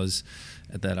what I was,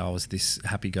 that I was this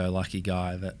happy-go-lucky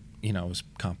guy that, was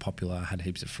kind of popular, had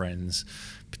heaps of friends,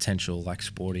 potential like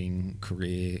sporting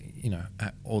career,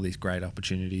 all these great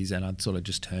opportunities, and I'd sort of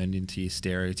just turned into your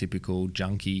stereotypical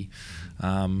junkie.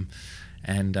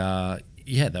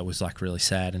 That was like really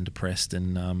sad and depressed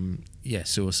and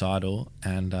suicidal.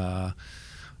 And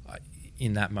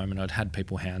in that moment, I'd had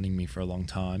people hounding me for a long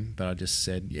time, but I just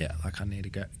said, I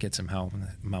need to get some help. And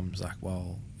Mum was like,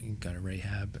 well, you can go to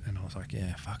rehab. And I was like,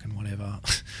 fucking whatever.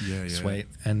 Sweet.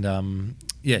 And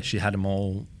she had them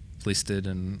all listed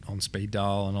and on speed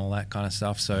dial and all that kind of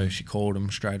stuff. So she called them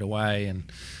straight away, and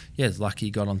was lucky,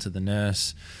 got onto the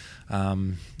nurse.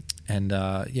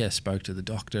 Spoke to the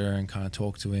doctor and kind of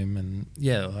talked to him, and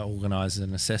I organised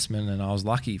an assessment, and I was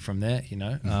lucky from there,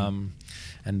 Mm-hmm.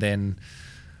 And then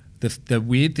the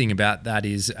weird thing about that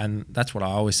is, and that's what I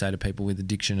always say to people with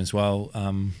addiction as well,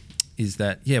 is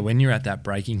that when you're at that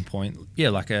breaking point,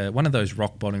 like one of those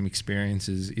rock bottom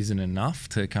experiences isn't enough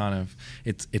to kind of,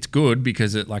 it's good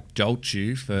because it like jolts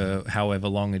you for however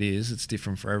long it is. It's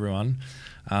different for everyone.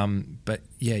 But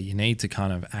you need to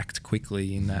kind of act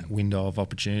quickly in that window of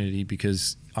opportunity,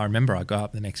 because I remember I got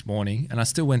up the next morning, and I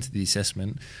still went to the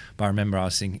assessment, but I remember I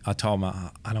told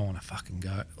my, I don't want to fucking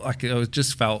go. Like it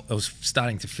was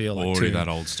starting to feel like already that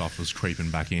old stuff was creeping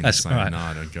back in. That's saying, right. No,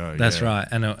 I don't go. That's right.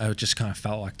 And it just kind of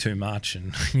felt like too much,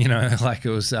 and like it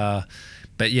was, but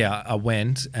I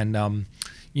went, and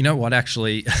what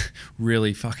actually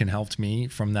really fucking helped me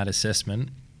from that assessment,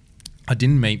 I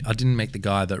didn't meet the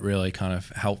guy that really kind of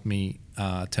helped me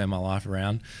turn my life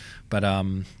around, but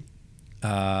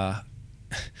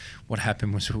what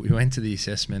happened was we went to the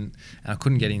assessment, and I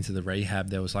couldn't get into the rehab.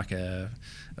 There was like I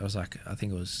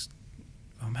think it was,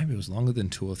 maybe it was longer than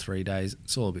 2 or 3 days.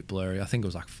 It's all a bit blurry. I think it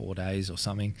was like 4 days or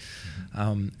something.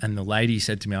 Mm-hmm. And the lady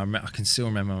said to me, I can still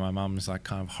remember my mum's like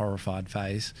kind of horrified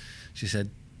face. She said,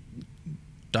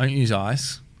 "Don't use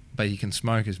ice, but you can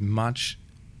smoke as much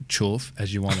chuff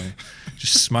as you want to.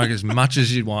 Just smoke as much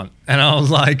as you want." And I was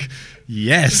like,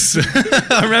 yes.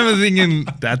 I remember thinking,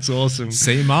 that's awesome.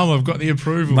 See, Mum, I've got the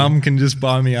approval. Mum can just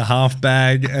buy me a half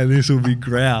bag, and this will be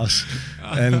grouse.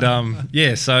 And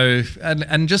so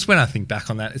and just when I think back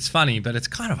on that, it's funny, but it's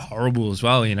kind of horrible as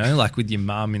well, like with your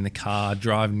mum in the car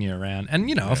driving you around.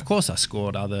 And of course I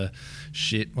scored other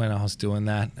shit when I was doing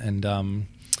that, and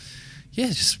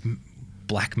just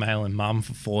blackmailing mum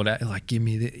for 4 days, like give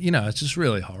me the, it's just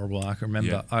really horrible. I can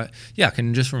remember, I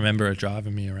can just remember her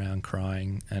driving me around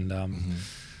crying, and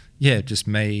just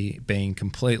me being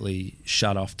completely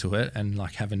shut off to it, and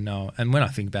like having and when I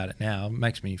think about it now, it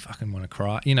makes me fucking want to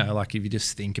cry. Like if you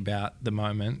just think about the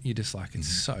moment, you're just like, it's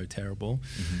so terrible.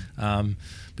 Mm-hmm.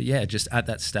 But just at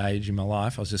that stage in my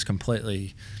life, I was just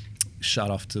completely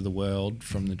shut off to the world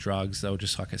from the drugs. They were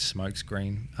just like a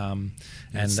smokescreen.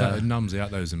 So it numbs out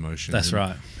those emotions. That's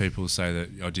right. People say that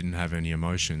I didn't have any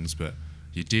emotions, but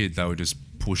you did, they were just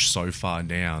pushed so far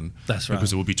down. That's right.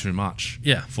 Because it would be too much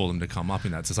Yeah. for them to come up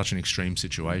in that. It's such an extreme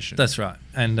situation. That's right.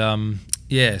 And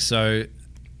so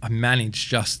I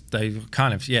managed they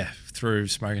kind of, through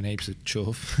smoking heaps of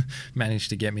chuff, managed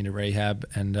to get me to rehab.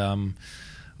 And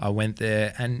I went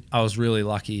there and I was really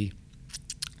lucky.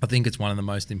 I think it's one of the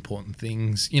most important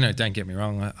things. Don't get me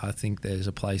wrong. I think there's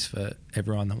a place for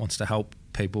everyone that wants to help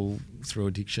people through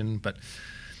addiction. But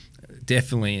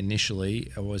definitely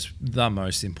initially it was the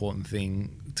most important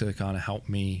thing to kind of help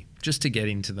me just to get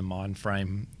into the mind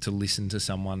frame, to listen to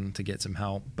someone, to get some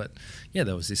help. But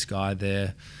there was this guy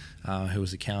there who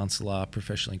was a counsellor,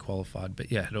 professionally qualified, but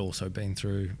had also been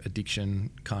through addiction,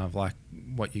 kind of like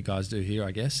what you guys do here,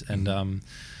 I guess. And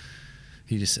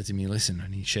he just said to me, listen,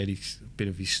 and he shared a bit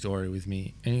of his story with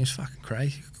me, and he was fucking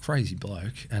crazy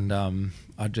bloke. And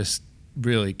I just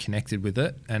really connected with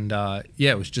it. And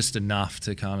it was just enough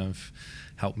to kind of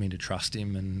help me to trust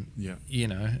him. And,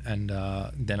 and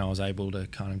then I was able to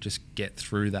kind of just get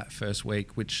through that first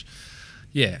week, which,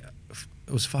 it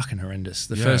was fucking horrendous.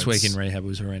 The first week in rehab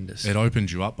was horrendous. It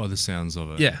opened you up by the sounds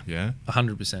of it. Yeah?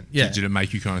 100%. Yeah. Did it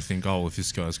make you kind of think, if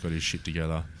this guy's got his shit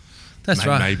together, that's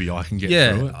right, maybe I can get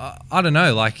through it? I don't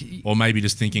know. Or maybe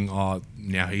just thinking,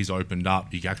 now he's opened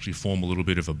up, you can actually form a little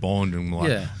bit of a bond and all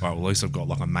right, well, at least I've got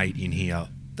like a mate in here.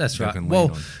 That's right. Can lean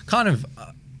well, on. Kind of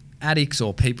addicts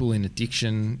or people in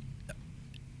addiction,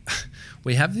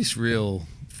 we have this real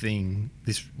thing,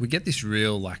 we get this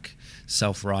real like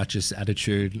self-righteous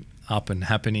attitude up and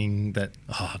happening that,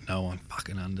 no one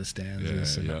fucking understands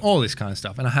this and all this kind of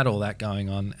stuff. And I had all that going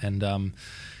on. And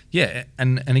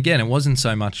and again, it wasn't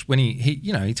so much when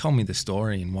he told me the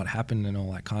story and what happened and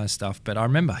all that kind of stuff. But I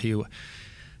remember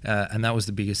and that was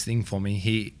the biggest thing for me.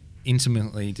 He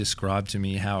intimately described to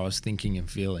me how I was thinking and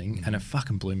feeling, and it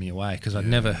fucking blew me away because I'd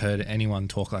never heard anyone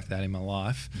talk like that in my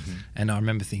life. And I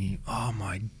remember thinking, oh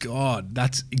my God,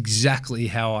 that's exactly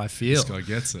how I feel. This guy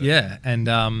gets it. Yeah, and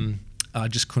I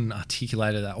just couldn't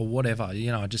articulate it or whatever.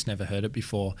 I just never heard it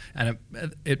before, and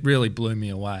it really blew me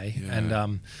away. Yeah.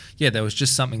 And there was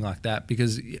just something like that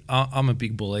because I'm a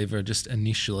big believer. Just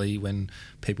initially, when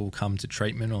people come to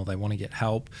treatment or they want to get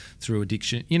help through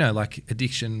addiction, like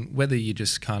addiction, whether you're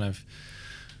just kind of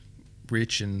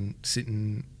rich and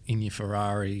sitting in your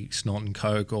Ferrari snorting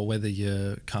coke, or whether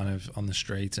you're kind of on the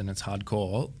streets and it's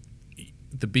hardcore,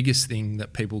 the biggest thing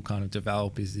that people kind of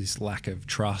develop is this lack of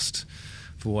trust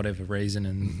for whatever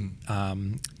reason.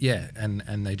 And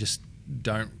and they just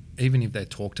don't, even if they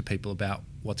talk to people about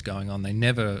what's going on, they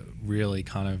never really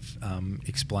kind of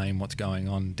explain what's going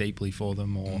on deeply for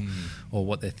them or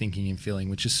what they're thinking and feeling,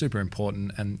 which is super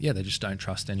important. And they just don't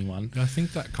trust anyone. I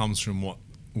think that comes from what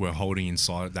we're holding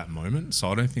inside at that moment. So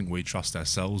I don't think we trust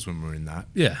ourselves when we're in that.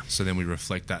 Yeah. So then we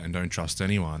reflect that and don't trust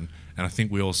anyone. And I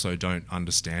think we also don't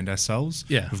understand ourselves.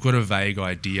 Yeah. We've got a vague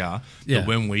idea Yeah. that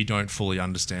when we don't fully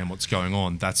understand what's going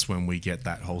on, that's when we get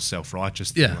that whole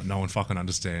self-righteous thing. Yeah. Like no one fucking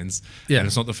understands. Yeah. And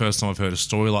it's not the first time I've heard a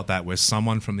story like that where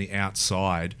someone from the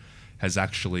outside has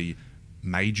actually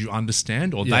made you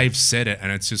understand, or they've said it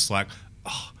and it's just like,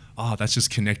 that's just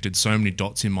connected so many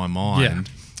dots in my mind.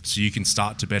 Yeah. So you can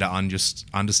start to better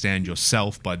understand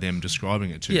yourself by them describing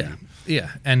it to you.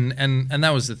 Yeah. And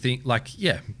that was the thing,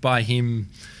 by him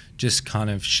just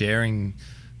kind of sharing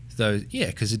those,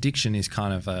 because addiction is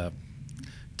kind of a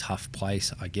tough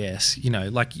place, I guess. You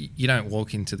don't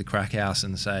walk into the crack house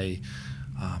and say,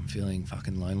 I'm feeling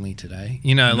fucking lonely today.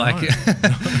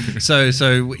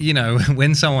 So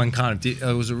when someone kind of did,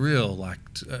 it was a real,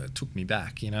 took me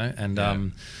back, and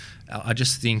I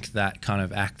just think that kind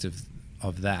of act of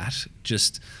that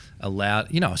just allowed,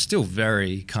 I was still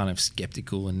very kind of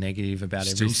skeptical and negative about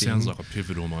everything. Still sounds like a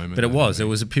pivotal moment. But it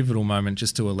was a pivotal moment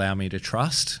just to allow me to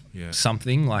trust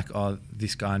something like,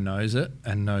 this guy knows it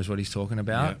and knows what he's talking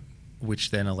about, which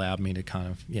then allowed me to kind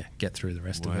of, get through the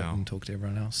rest of it and talk to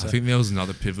everyone else. So. I think there was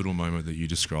another pivotal moment that you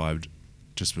described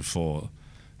just before.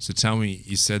 So tell me,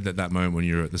 you said that moment when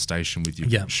you were at the station with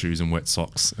your shoes and wet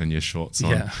socks and your shorts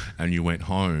on and you went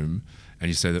home, and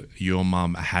you said that your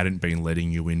mum hadn't been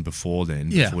letting you in before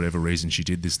then, for whatever reason she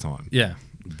did this time. Yeah.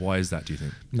 Why is that, do you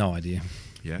think? No idea.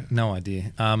 Yeah? No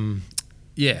idea.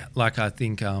 I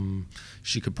think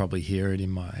she could probably hear it in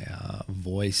my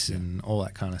voice and all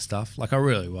that kind of stuff. I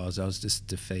really was. I was just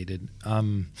defeated.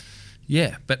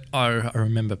 But I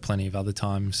remember plenty of other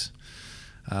times,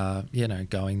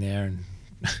 going there and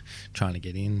trying to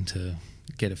get in to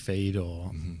get a feed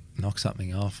or knock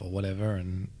something off or whatever,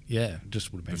 and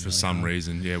just would have been. But for really some hard.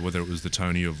 reason, whether it was the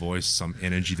tone of your voice, some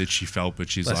energy that she felt, but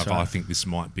she's That's like, right. I think this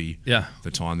might be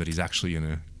the time that he's actually going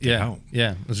to get help.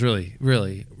 Yeah, it was really,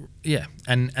 really yeah,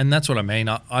 and that's what I mean.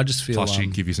 I just feel Plus, she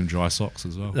can give you some dry socks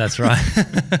as well. That's right.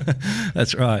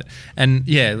 That's right. And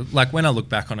yeah, like when I look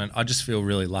back on it, I just feel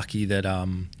really lucky that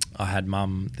I had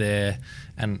mum there,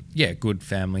 and yeah, good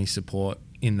family support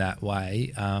in that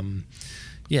way.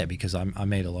 Yeah, because I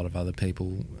meet a lot of other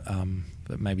people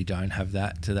that maybe don't have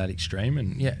that to that extreme,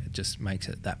 and yeah, it just makes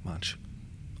it that much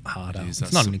harder.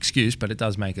 It's not an excuse, but it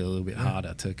does make it a little bit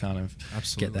harder to kind of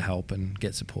get the help and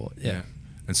get support. Yeah.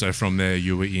 And so from there,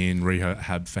 you were in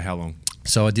rehab for how long?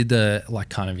 So I did the like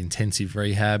kind of intensive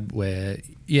rehab where,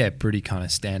 yeah, pretty kind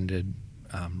of standard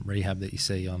rehab that you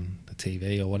see on the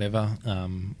TV or whatever,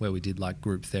 where we did like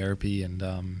group therapy and,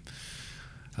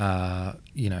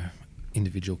 you know,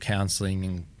 individual counselling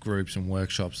and groups and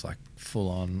workshops, like full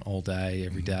on all day,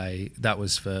 every day. That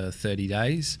was for 30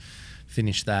 days.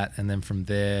 Finished that, and then from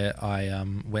there I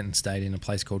went and stayed in a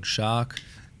place called Shark.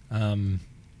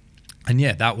 And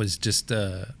yeah, that was just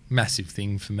a massive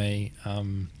thing for me.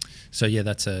 So yeah,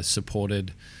 that's a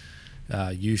supported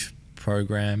youth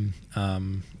program.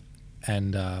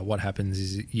 And what happens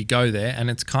is you go there, and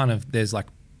it's kind of, there's like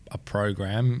a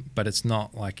program, but it's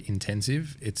not like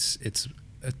intensive. It's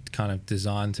kind of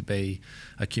designed to be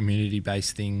a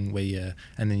community-based thing where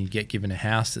and then you get given a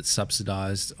house that's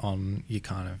subsidised on your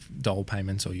kind of dole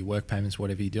payments or your work payments,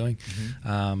 whatever you're doing.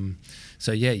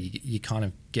 So yeah, you kind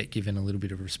of get given a little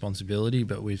bit of responsibility,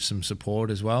 but with some support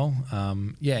as well.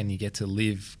 Yeah, and you get to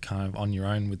live kind of on your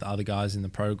own with the other guys in the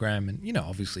program. And, you know,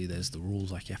 obviously there's the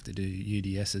rules, like you have to do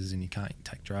UDSs and you can't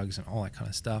take drugs and all that kind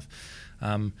of stuff.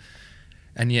 And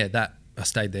yeah, that I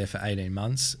stayed there for 18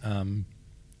 months.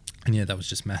 And yeah, that was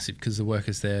just massive because the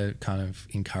workers there kind of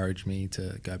encouraged me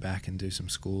to go back and do some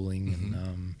schooling.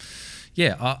 And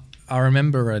yeah, I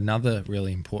remember another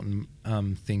really important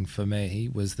thing for me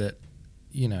was that,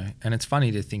 you know, and it's funny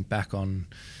to think back on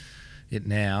it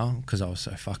now because I was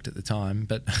so fucked at the time,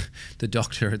 but the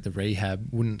doctor at the rehab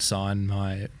wouldn't sign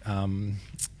my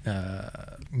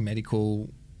medical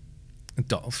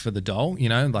for the dole, you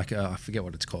know, like I forget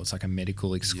what it's called. It's like a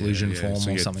medical exclusion form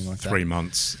so or something like that. 3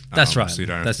 months. That's right. So you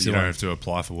don't have to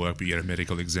apply for work, but you get a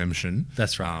medical exemption.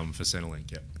 That's right. For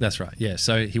Centrelink. Yeah. That's right. Yeah.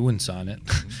 So he wouldn't sign it,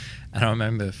 and I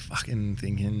remember fucking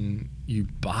thinking, "You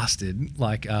bastard!"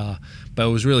 Like, but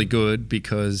it was really good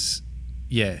because,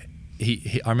 yeah,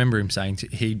 I remember him saying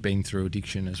he'd been through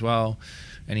addiction as well,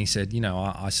 and he said, you know,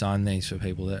 I signed these for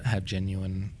people that have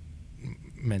genuine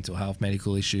mental health,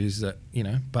 medical issues that, you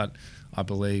know, but I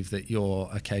believe that you're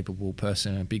a capable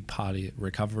person, and a big part of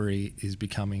recovery is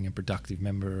becoming a productive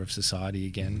member of society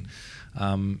again,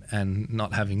 and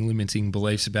not having limiting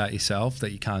beliefs about yourself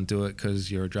that you can't do it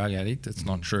because you're a drug addict. It's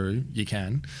not true. You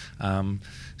can.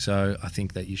 So I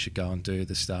think that you should go and do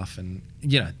the stuff. And,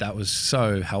 you know, that was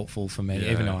so helpful for me,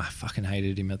 even though I fucking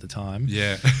hated him at the time.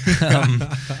 Yeah.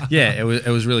 Yeah, it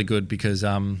was really good because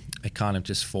it kind of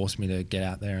just forced me to get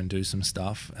out there and do some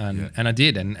stuff. And I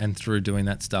did. And through doing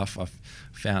that stuff, I've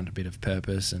found a bit of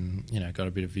purpose and, you know, got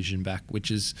a bit of vision back, which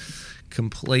is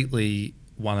completely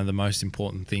one of the most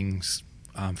important things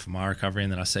for my recovery,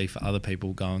 and that I see for other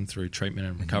people going through treatment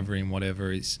and recovery and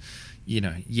whatever is, you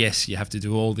know, yes, you have to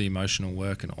do all the emotional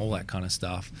work and all that kind of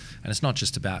stuff. And it's not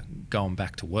just about going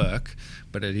back to work,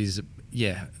 but it is,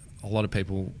 yeah, a lot of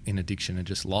people in addiction are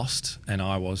just lost, and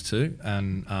I was too.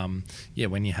 And yeah,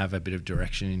 when you have a bit of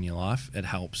direction in your life, it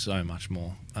helps so much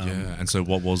more. Yeah. And so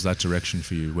what was that direction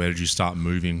for you? Where did you start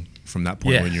moving from that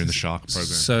point when you're in the Shark program?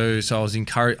 So I was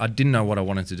encouraged. I didn't know what I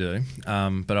wanted to do,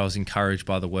 but I was encouraged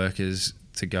by the workers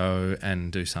to go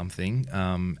and do something.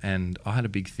 And I had a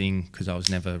big thing because I was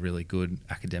never really good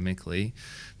academically,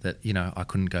 that, you know, I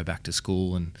couldn't go back to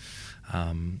school, and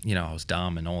you know, I was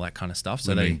dumb and all that kind of stuff.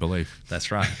 So limiting belief.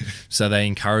 That's right. So they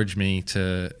encouraged me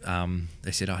to,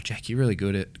 they said, "Oh, Jack, you're really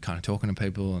good at kind of talking to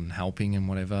people and helping and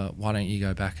whatever. Why don't you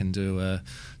go back and do a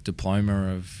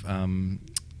diploma of,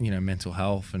 you know, mental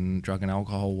health and drug and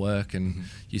alcohol work, and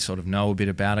you sort of know a bit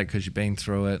about it because you've been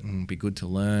through it, and it'd be good to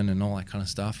learn and all that kind of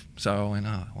stuff." So I went,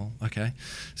 "Oh, well, okay."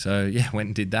 So yeah, went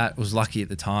and did that. I was lucky at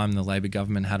the time the Labor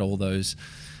government had all those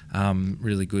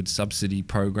really good subsidy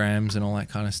programs and all that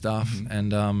kind of stuff.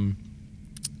 And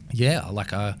yeah,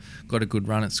 like I got a good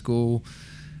run at school,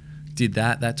 did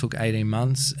that took 18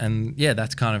 months, and yeah,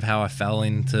 that's kind of how I fell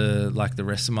into like the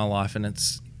rest of my life. And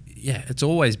it's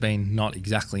always been not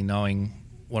exactly knowing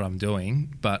what I'm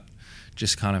doing, but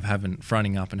just kind of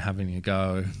fronting up and having a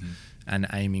go and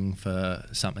aiming for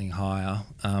something higher.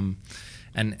 And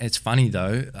it's funny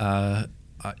though, I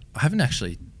haven't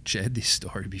actually shared this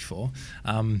story before,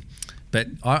 but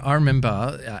I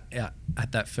remember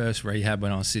at that first rehab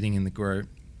when I was sitting in the group,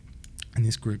 and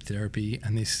this group therapy,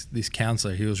 and this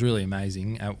counselor. He was really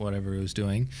amazing at whatever he was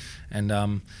doing,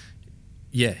 and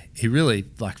he really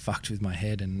like fucked with my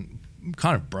head and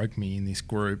kind of broke me in this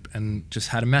group, and just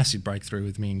had a massive breakthrough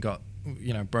with me and got,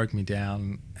 broke me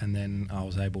down. And then I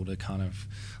was able to kind of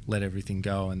let everything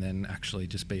go and then actually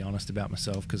just be honest about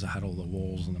myself, because I had all the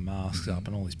walls and the masks up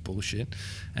and all this bullshit.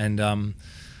 And I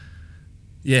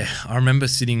remember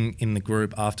sitting in the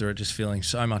group after it, just feeling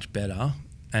so much better,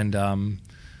 and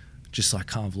just like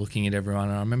kind of looking at everyone.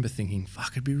 And I remember thinking,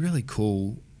 fuck, it'd be really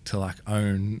cool to like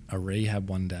own a rehab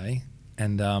one day.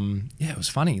 And it was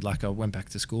funny. Like I went back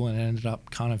to school and ended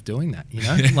up kind of doing that,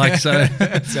 Like so.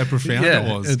 That's how profound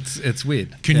it was. It's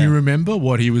weird. Can you remember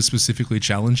what he was specifically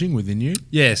challenging within you?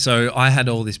 Yeah, so I had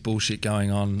all this bullshit going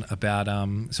on about.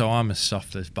 So I'm as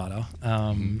soft as butter,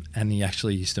 and he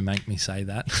actually used to make me say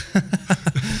that.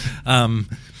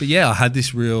 But yeah, I had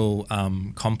this real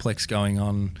complex going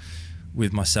on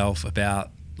with myself about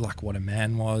like what a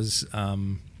man was,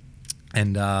 and.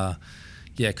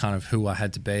 Kind of who I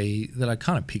had to be, that I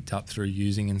kind of picked up through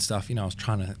using and stuff. I was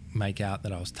trying to make out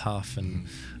that I was tough, and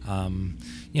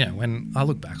when I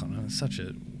look back on it, it's such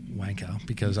a wanker,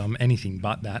 because I'm anything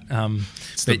but that.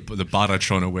 It's the butter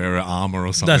trying to wear an armor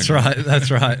or something. That's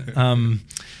right.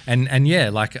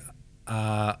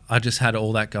 I just had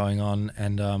all that going on,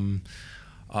 and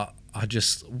I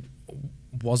just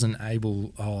wasn't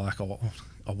able. I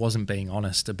wasn't being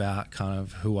honest about kind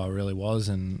of who I really was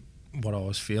and what I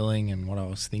was feeling and what I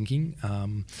was thinking,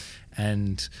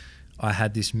 and I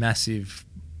had this massive,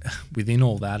 within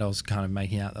all that I was kind of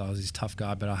making out that I was this tough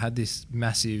guy, but I had this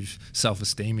massive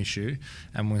self-esteem issue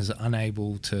and was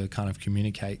unable to kind of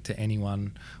communicate to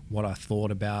anyone what I thought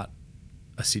about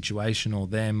a situation or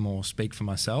them, or speak for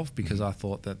myself, because I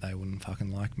thought that they wouldn't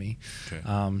fucking like me. Okay.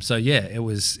 It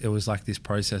was like this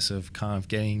process of kind of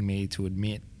getting me to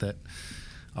admit that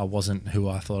I wasn't who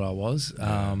I thought I was,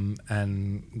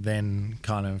 and then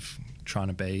kind of trying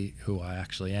to be who I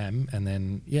actually am, and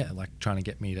then trying to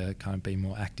get me to kind of be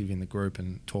more active in the group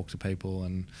and talk to people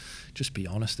and just be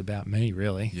honest about me,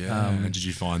 really. And did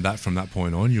you find that from that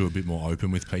point on you were a bit more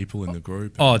open with people in the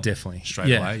group? Oh, definitely.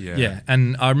 Straight away, yeah.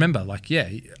 And I remember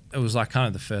it was like kind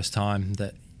of the first time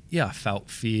that I felt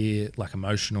fear, like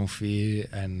emotional fear,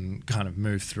 and kind of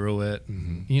moved through it.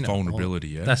 And,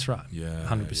 vulnerability, That's right.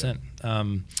 100%.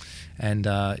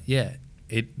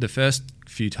 The first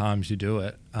few times you do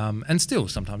it, and still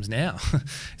sometimes now,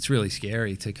 it's really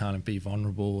scary to kind of be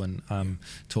vulnerable and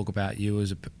talk about you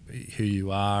as who you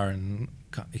are and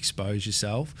expose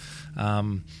yourself.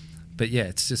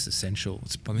 It's just essential.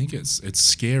 I think it's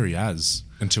scary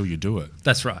until you do it.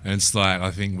 That's right. And it's like,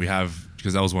 I think we have,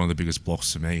 because that was one of the biggest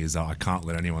blocks for me, is that I can't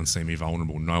let anyone see me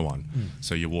vulnerable, no one.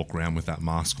 So you walk around with that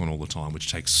mask on all the time,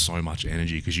 which takes so much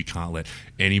energy, because you can't let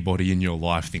anybody in your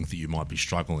life think that you might be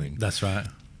struggling. That's right.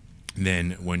 And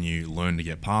then when you learn to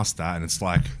get past that, and it's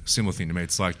like, similar thing to me,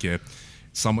 it's like it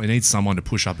needs someone to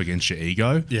push up against your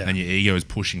ego, and your ego is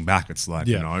pushing back. It's like,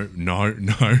 no. And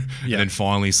then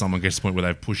finally someone gets to the point where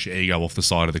they've pushed your ego off the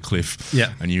side of the cliff,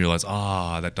 and you realise,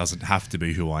 that doesn't have to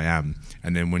be who I am.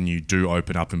 And then when you do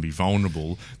open up and be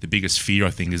vulnerable, the biggest fear,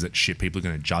 I think, is that people are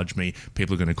going to judge me,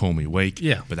 people are going to call me weak,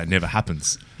 but that never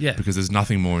happens. Because there's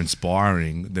nothing more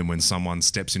inspiring than when someone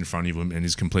steps in front of them and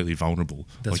is completely vulnerable.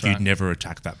 That's you'd never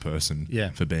attack that person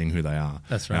for being who they are.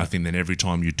 That's right. And I think then every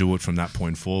time you do it from that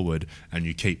point forward, and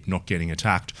you keep not getting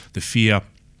attacked, the fear,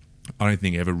 I don't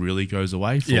think ever really goes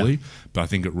away fully, but I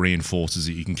think it reinforces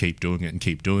that you can keep doing it,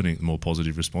 the more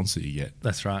positive response that you get.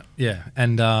 That's right. Yeah.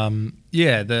 And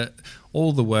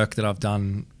all the work that I've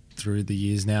done through the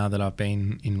years now that I've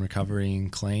been in recovery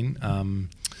and clean,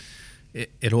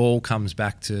 it all comes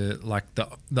back to like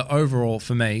the overall,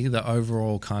 for me, the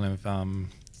overall kind of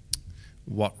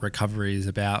what recovery is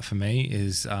about for me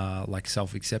is like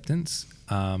self-acceptance.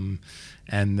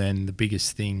 And then the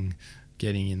biggest thing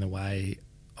getting in the way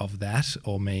of that,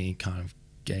 or me kind of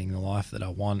getting the life that I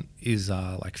want, is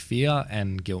like fear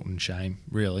and guilt and shame,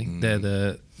 really. They're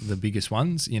the biggest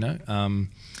ones, when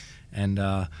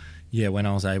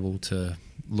I was able to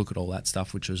look at all that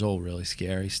stuff, which was all really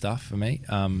scary stuff for me,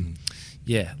 I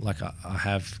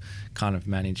have kind of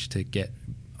managed to get,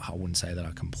 I wouldn't say that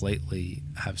I completely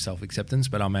have self-acceptance,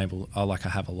 but I have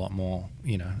a lot more,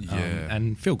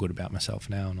 and feel good about myself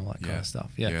now and all that kind of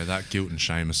stuff. Yeah, that guilt and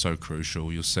shame is so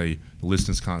crucial. You'll see, the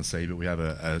listeners can't see, but we have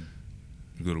a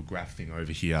little graph thing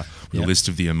over here with a list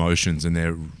of the emotions and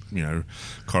their,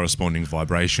 corresponding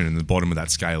vibration. And the bottom of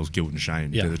that scale is guilt and shame.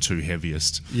 They're the two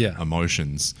heaviest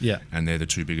emotions. And they're the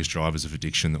two biggest drivers of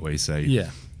addiction that we see.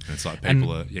 And it's like people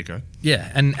go.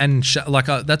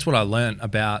 That's what I learned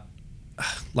about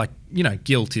like, you know,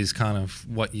 guilt is kind of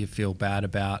what you feel bad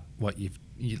about, what you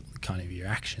kind of your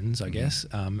actions, I guess,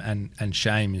 and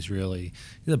shame is really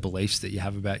the beliefs that you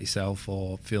have about yourself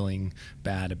or feeling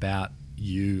bad about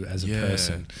you as a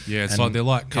person. Yeah, it's And, like they're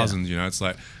like cousins, you know. It's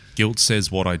like guilt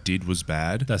says what I did was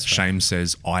bad. That's right. Shame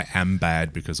says I am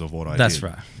bad because of what I did. That's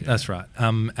right. Yeah. That's right.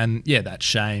 And yeah, that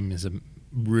shame is a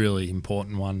really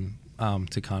important one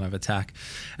to kind of attack.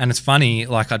 And it's funny,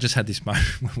 like I just had this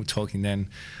moment when we were talking then,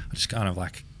 I just kind of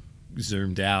like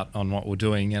zoomed out on what we're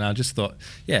doing, and I just thought,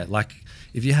 yeah, like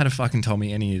if you had have fucking told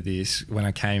me any of this when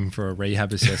I came for a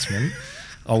rehab assessment,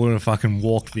 I would have fucking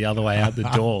walked the other way out the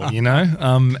door, you know?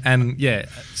 And yeah,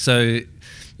 so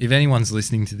if anyone's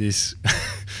listening to this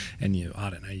and I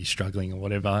don't know, you're struggling or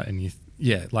whatever, and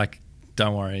like,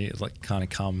 don't worry, it like kind of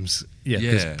comes,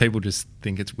 because people just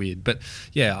think it's weird. But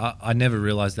yeah, I never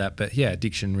realized that. But yeah,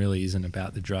 addiction really isn't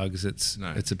about the drugs. It's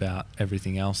about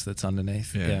everything else that's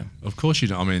underneath. Yeah. Of course you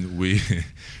don't. I mean,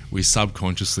 we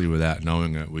subconsciously, without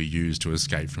knowing it, we use to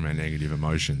escape from our negative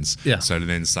emotions. Yeah. So to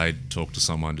then talk to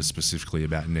someone just specifically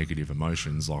about negative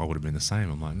emotions, like I would have been the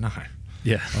same. I'm like, no.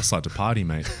 Yeah. I just like to party,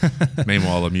 mate.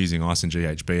 Meanwhile, I'm using ice and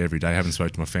GHB every day. Haven't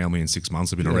spoken to my family in 6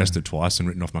 months. I've been arrested twice and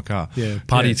written off my car. Yeah.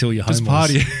 Party till you're homeless. Just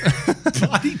party.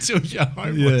 Party till you're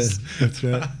homeless. Yeah, that's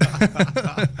right.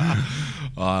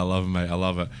 Oh, I love it, mate. I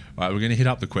love it. All right, we're going to hit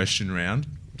up the question round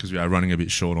because we are running a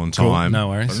bit short on time. Cool, no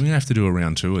worries. But we're going to have to do a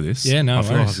round 2 of this. Yeah, no I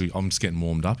feel worries. like I'm just getting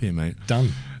warmed up here, mate. Done.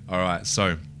 All right,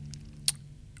 so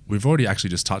we've already actually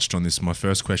just touched on this. My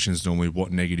first question is normally, what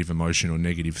negative emotion or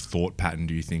negative thought pattern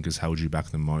do you think has held you back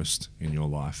the most in your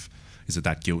life? Is it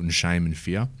that guilt and shame and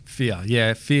fear? Fear,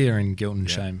 yeah, fear and guilt and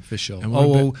shame for sure. And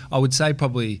I would say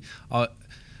probably, I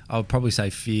would probably say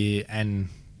fear and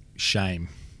shame.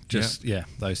 Just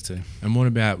those two. And what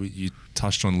about, you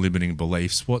touched on limiting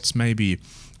beliefs? What's maybe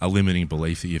a limiting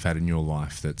belief that you've had in your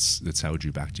life that's held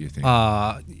you back, do you think?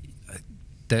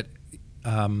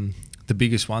 The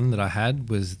biggest one that I had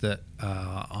was that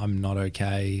I'm not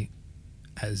okay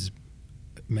as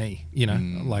me, you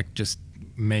know, like just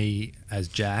me as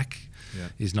Jack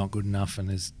is not good enough and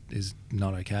is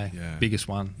not okay. Yeah. Biggest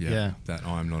one. Yeah. That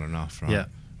I'm not enough, right? Yeah.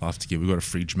 I'll have to we've got a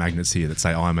fridge magnets here that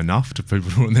say I'm enough to people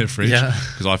who are in their fridge.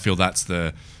 Because I feel that's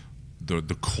the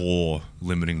core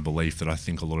limiting belief that I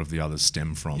think a lot of the others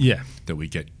stem from. Yeah. That we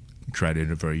get created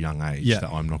at a very young age. Yeah.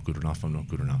 That I'm not good enough, I'm not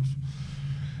good enough.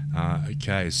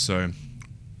 Okay, so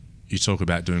you talk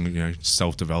about doing,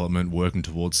 self-development, working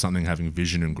towards something, having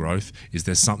vision and growth. Is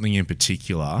there something in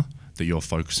particular that you're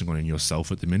focusing on in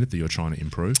yourself at the minute that you're trying to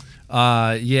improve?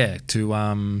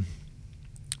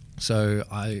 So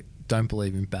I don't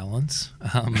believe in balance,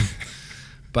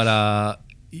 but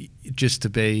just to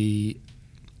be,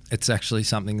 it's actually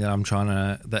something that I'm trying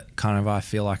to, that kind of I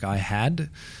feel like I had.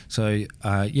 So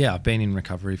I've been in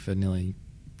recovery for nearly,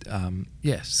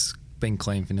 been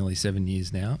clean for nearly 7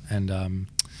 years now, and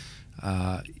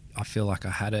I feel like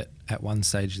I had it at one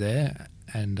stage there,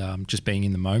 and just being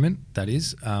in the moment, that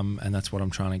is, and that's what I'm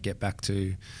trying to get back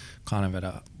to, kind of at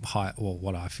a high, or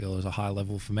what I feel is a high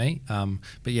level for me.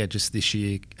 But yeah, just this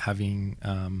year having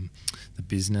the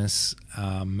business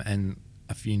and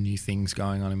a few new things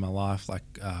going on in my life, like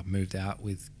moved out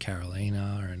with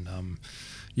Carolina, and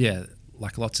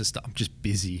like lots of stuff. I'm just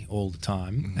busy all the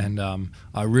time, and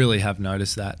I really have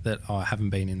noticed that I haven't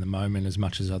been in the moment as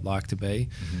much as I'd like to be,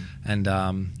 and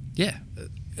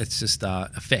it's just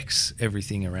affects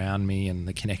everything around me, and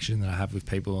the connection that I have with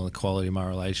people, and the quality of my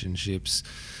relationships,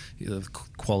 the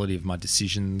quality of my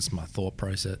decisions, my thought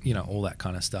process, all that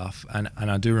kind of stuff. And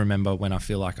I do remember when I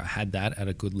feel like I had that at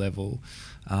a good level,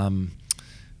 I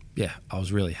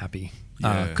was really happy,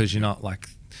 because you're not like,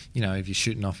 if you're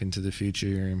shooting off into the future,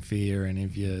 you're in fear, and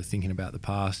if you're thinking about the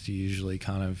past, you're usually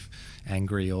kind of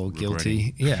angry or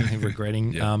guilty,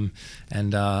 regretting.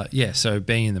 So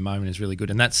being in the moment is really good,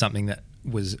 and that's something that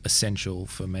was essential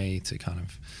for me to kind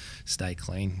of stay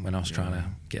clean when I was trying to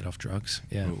get off drugs.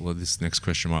 Well, this next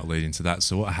question might lead into that.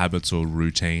 So what habits or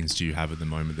routines do you have at the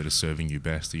moment that are serving you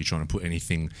best? Are you trying to put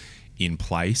anything in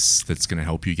place that's going to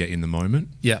help you get in the moment?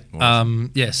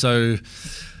 So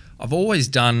I've always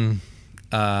done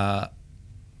what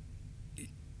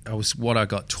I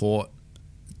got taught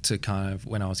to kind of,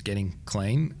 when I was getting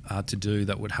clean, to do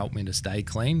that would help me to stay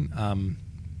clean,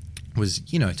 was,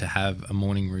 to have a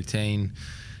morning routine,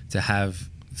 to have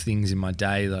things in my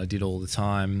day that I did all the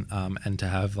time, and to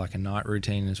have like a night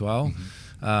routine as well.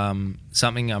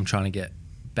 Something I'm trying to get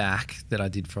back that I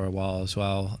did for a while as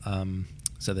well.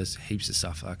 So there's heaps of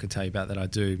stuff I could tell you about that I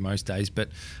do most days, but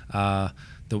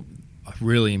the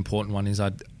really important one is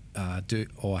do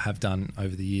or have done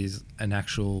over the years an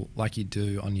actual, like you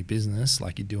do on your business,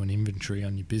 like you do an inventory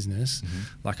on your business,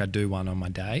 like I do one on my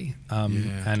day,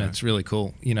 and it's really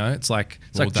cool. You know, it's like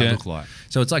What would that look like?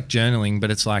 So it's like journaling,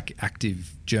 but it's like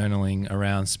active journaling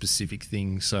around specific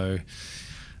things. So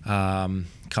a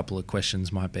couple of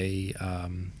questions might be,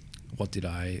 what did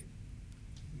I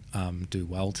do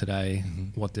well today?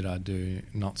 What did I do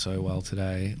not so well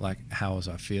today? Like, how was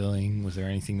I feeling? Was there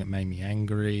anything that made me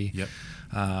angry? Yep.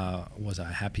 Was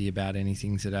I happy about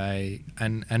anything today?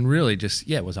 And really just,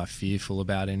 was I fearful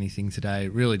about anything today?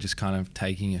 Really just kind of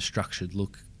taking a structured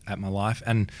look at my life.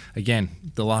 And again,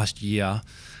 the last year,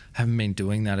 haven't been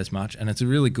doing that as much, and it's a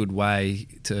really good way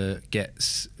to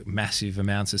get massive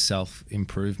amounts of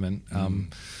self-improvement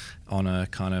on a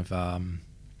kind of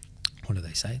what do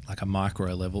they say? Like a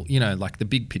micro level, you know, like the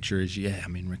big picture is,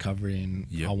 I'm in recovery and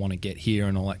I want to get here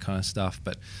and all that kind of stuff.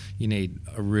 But you need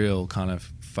a real kind of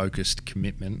focused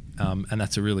commitment. And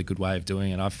that's a really good way of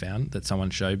doing it. I've found that someone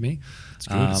showed me. It's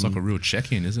good. It's like a real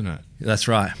check-in, isn't it? That's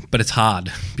right. But it's hard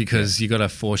because you got to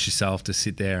force yourself to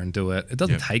sit there and do it. It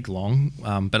doesn't take long.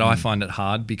 But I find it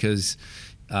hard because,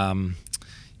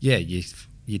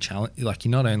 you challenge, like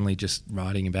you're not only just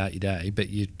writing about your day, but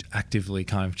you're actively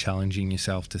kind of challenging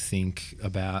yourself to think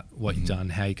about what you've done,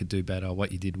 how you could do better,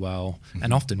 what you did well,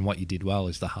 and often what you did well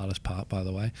is the hardest part, by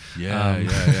the way.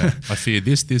 Yeah. I fear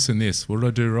this, and this. What did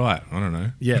I do right? I don't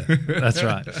know. Yeah, that's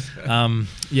right. And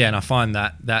I find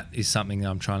that is something that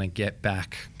I'm trying to get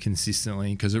back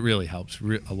consistently because it really helps.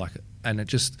 And it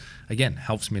just, again,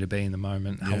 helps me to be in the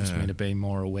moment, helps me to be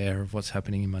more aware of what's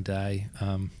happening in my day.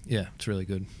 It's really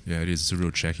good. Yeah, it is. It's a real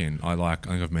check-in. I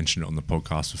think I've mentioned it on the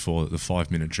podcast before, that the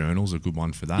 5-minute journal is a good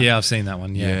one for that. Yeah, I've seen that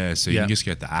one, So you can just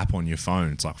get the app on your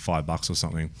phone. It's like $5 or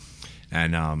something.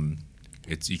 And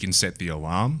you can set the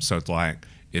alarm. So it's like,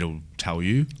 it'll tell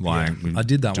you, like, I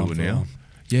did that do one it for now. a while.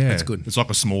 Yeah, that's good. It's like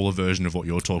a smaller version of what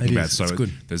you're talking It about. is. So It's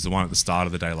good. There's the one at the start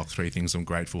of the day, like 3 things I'm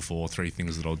grateful for, 3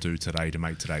 things that I'll do today to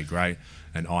make today great,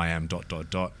 and I am ...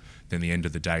 Then the end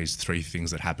of the day is 3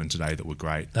 things that happened today that were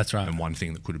great. That's right. And 1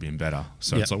 thing that could have been better.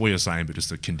 So it's like what you're saying, but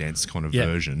just a condensed kind of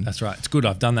version. That's right. It's good.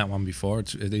 I've done that one before.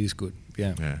 It is good.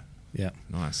 Yeah.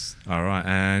 Nice. All right.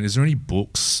 And is there any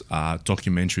books,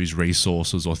 documentaries,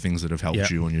 resources, or things that have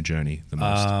helped you on your journey the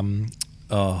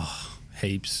most?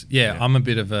 Heaps. I'm a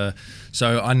bit of a...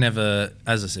 So I never,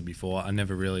 as I said before, I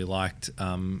never really liked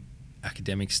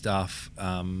academic stuff.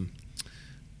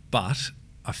 But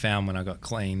I found when I got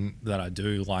clean that I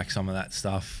do like some of that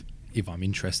stuff if I'm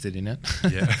interested in it.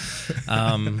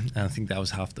 And I think that was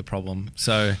half the problem.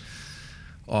 So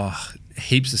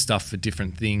heaps of stuff for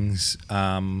different things.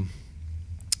 I've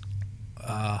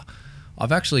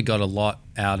actually got a lot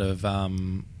out of...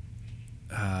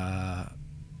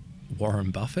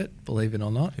 Warren Buffett, believe it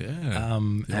or not.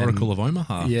 The Oracle of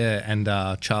Omaha. Yeah, and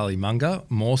Charlie Munger,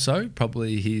 more so,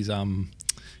 probably his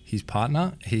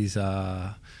partner. He's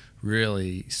a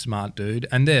really smart dude.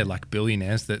 And they're like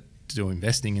billionaires that do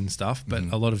investing and stuff, but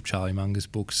a lot of Charlie Munger's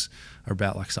books are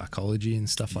about like psychology and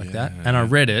stuff like that. And I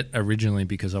read it originally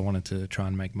because I wanted to try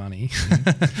and make money.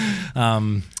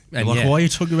 And why are you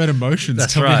talking about emotions?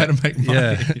 That's Tell right. me how to make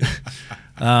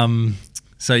money.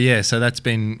 So that's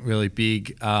been really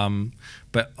big.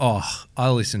 But I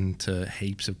listen to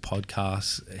heaps of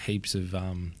podcasts, heaps of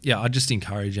I just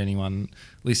encourage anyone,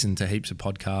 listen to heaps of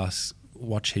podcasts,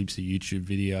 watch heaps of YouTube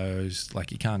videos.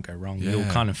 Like, you can't go wrong. You'll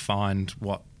kind of find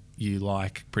what you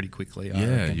like pretty quickly. I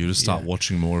reckon. You just start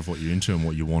watching more of what you're into and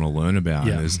what you want to learn about.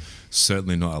 Yeah. And there's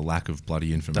certainly not a lack of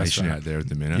bloody information right. out there at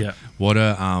the minute. Yeah. What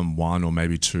are 1 or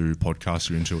maybe 2 podcasts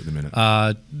you're into at the minute?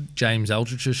 James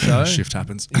Eldridge's show. Shift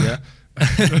Happens. Yeah.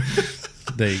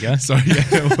 There you go. So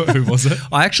who was it?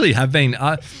 I actually have been.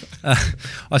 I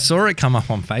saw it come up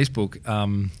on Facebook.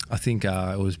 I think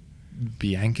it was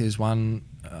Bianca's one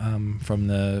from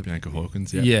the Bianca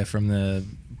Hawkins. from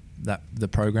the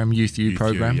program, Youth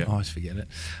program. yeah. I always forget it.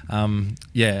 And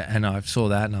I saw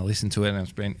that and I listened to it, and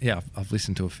it's been I've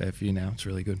listened to a fair few now. It's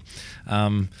really good.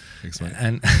 Thanks, mate.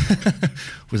 And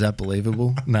was that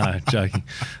believable? No, joking.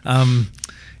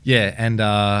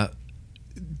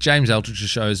 James Eldridge's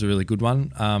show is a really good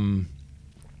one.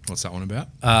 What's that one about?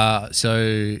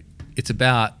 So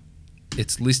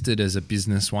it's listed as a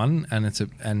business one,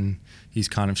 and his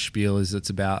kind of spiel is it's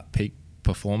about peak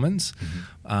performance.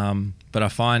 But I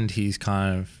find he's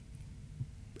a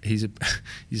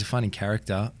funny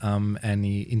character, and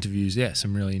he interviews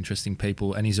some really interesting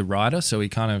people, and he's a writer, so he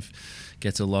kind of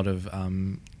gets a lot of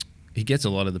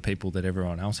the people that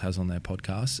everyone else has on their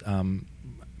podcasts,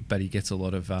 but he gets a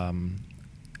lot of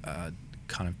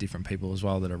kind of different people as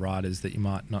well that are writers that you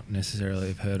might not necessarily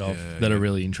have heard of Yeah, that yeah. are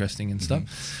really interesting and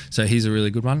stuff. So he's a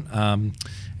really good one.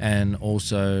 And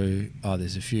also,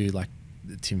 there's a few like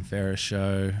the Tim Ferriss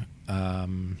show.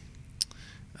 The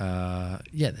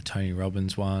Tony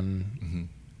Robbins one.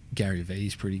 Gary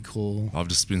Vee's pretty cool. I've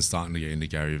just been starting to get into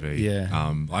Gary Vee. Yeah.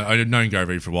 I'd known Gary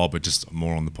Vee for a while, but just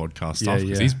more on the podcast stuff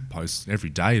because yeah. he's posts every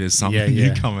day. There's something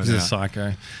new coming He's out. a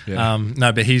psycho. Yeah.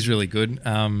 No, but he's really good.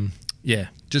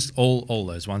 Just all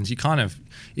those ones. You kind of,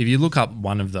 if you look up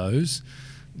one of those,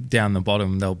 down the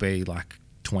bottom there'll be like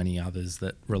 20 others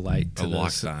that relate to I like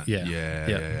this. that. Yeah.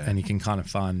 Yeah. And you can kind of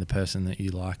find the person that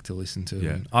you like to listen to.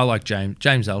 Yeah. And I like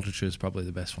James Altucher is probably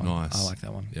the best one. Nice. I like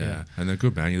that one. Yeah. And they're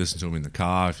good, man. You listen to them in the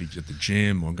car, if you're at the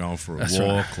gym or going for a That's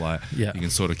walk. right. Like Yeah. you can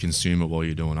sort of consume it while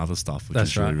you're doing other stuff, which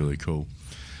That's is really, right. really cool.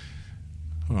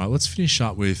 All right, let's finish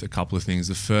up with a couple of things.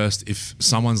 The first, if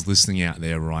someone's listening out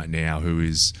there right now who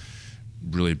is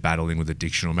really battling with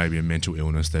addiction or maybe a mental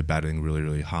illness, they're battling really,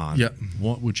 really hard. Yep.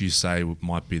 What would you say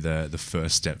might be the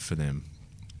first step for them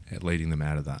at leading them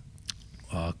out of that?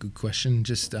 Oh, good question.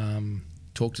 Just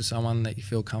talk to someone that you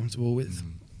feel comfortable with.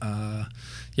 That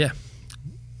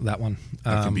one.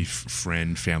 That can be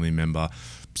friend, family member,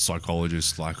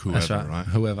 psychologist, like whoever, That's right?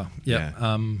 Whoever. Yep.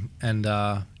 Yeah. And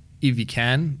if you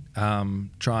can,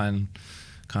 try and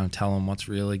kind of tell them what's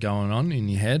really going on in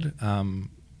your head.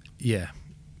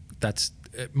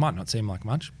 It might not seem like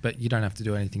much, but you don't have to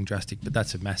do anything drastic, but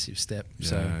that's a massive step.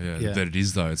 Yeah. But it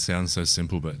is, though. It sounds so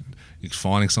simple, but it's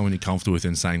finding someone you're comfortable with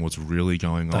and saying what's really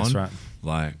going on. That's right.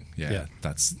 Like,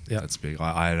 that's big.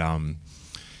 I had a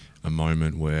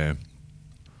moment where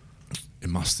it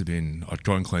must have been, I'd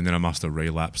gone clean, then I must have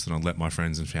relapsed, and I'd let my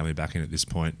friends and family back in at this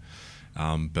point.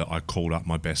 But I called up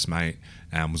my best mate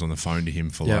and was on the phone to him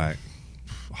for like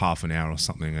half an hour or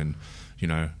something, and you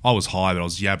know, I was high, but I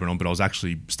was yabbering on, but I was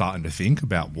actually starting to think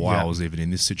about why I was even in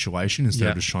this situation instead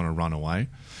of just trying to run away.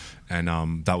 And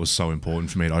that was so important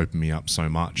for me. It opened me up so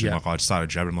much. And like I started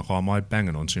jabbering, like, oh, am I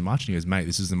banging on too much? And he goes, mate,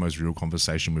 this is the most real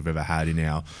conversation we've ever had in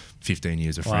our 15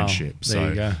 years of friendship. There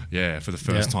you go. Yeah, for the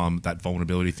first time, that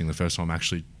vulnerability thing, the first time I'm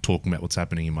actually talking about what's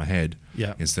happening in my head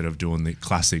instead of doing the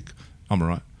classic, I'm all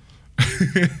right.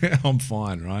 I'm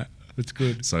fine, right? It's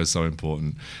good. So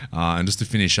important. And just to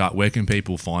finish up, where can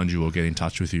people find you or get in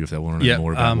touch with you if they want to know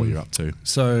more about what you're up to?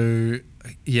 So,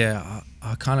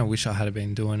 I kind of wish I had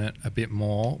been doing it a bit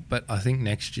more, but I think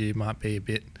next year might be a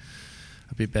bit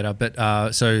better. But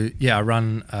I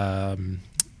run.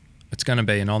 It's going to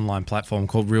be an online platform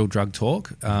called Real Drug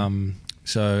Talk.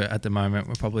 So at the moment,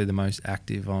 we're probably the most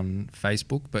active on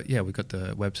Facebook, but we've got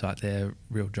the website there,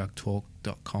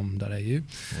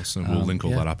 realdrugtalk.com.au. Awesome. We'll link all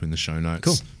that up in the show notes.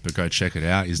 Cool. But go check it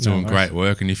out. He's doing great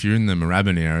work. And if you're in the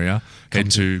Moorabbin area,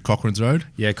 head to Cochrane's Road.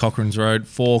 Yeah, Cochrane's Road,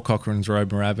 4 Cochrane's Road,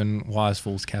 Moorabbin, Wise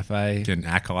Falls Cafe. Get an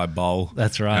acai bowl.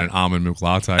 That's right. And an almond milk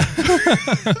latte.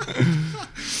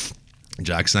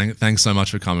 Jack, thanks so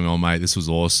much for coming on, mate. This was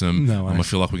awesome. No worries. I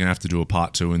feel like we're going to have to do a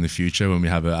part 2 in the future when we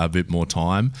have a bit more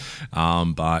time.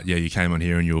 But you came on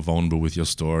here and you were vulnerable with your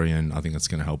story, and I think that's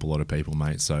going to help a lot of people,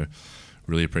 mate. So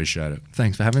really appreciate it.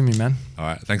 Thanks for having me, man. All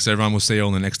right. Thanks, everyone. We'll see you all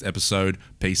in the next episode.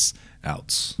 Peace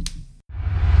out.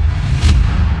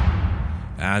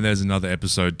 And there's another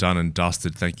episode done and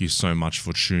dusted. Thank you so much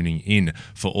for tuning in.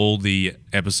 For all the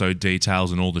episode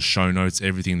details and all the show notes,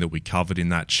 everything that we covered in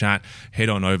that chat, head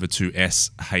on over to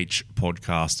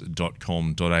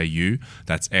shpodcast.com.au.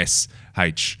 That's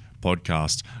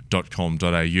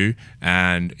shpodcast.com.au.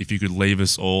 And if you could leave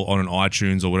us all on an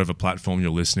iTunes or whatever platform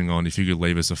you're listening on, if you could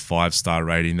leave us a 5-star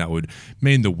rating, that would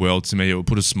mean the world to me. It would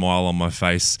put a smile on my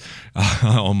face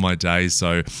on my day.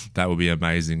 So that would be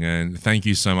amazing. And thank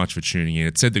you so much for tuning in.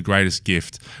 It said the greatest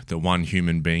gift that one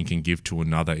human being can give to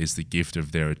another is the gift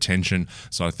of their attention.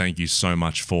 So I thank you so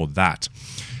much for that.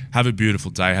 Have a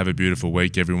beautiful day. Have a beautiful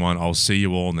week, everyone. I'll see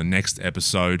you all in the next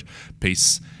episode.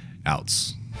 Peace out.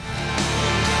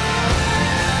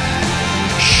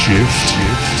 Shift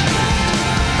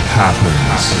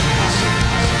happens.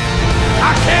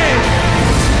 I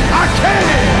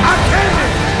can't!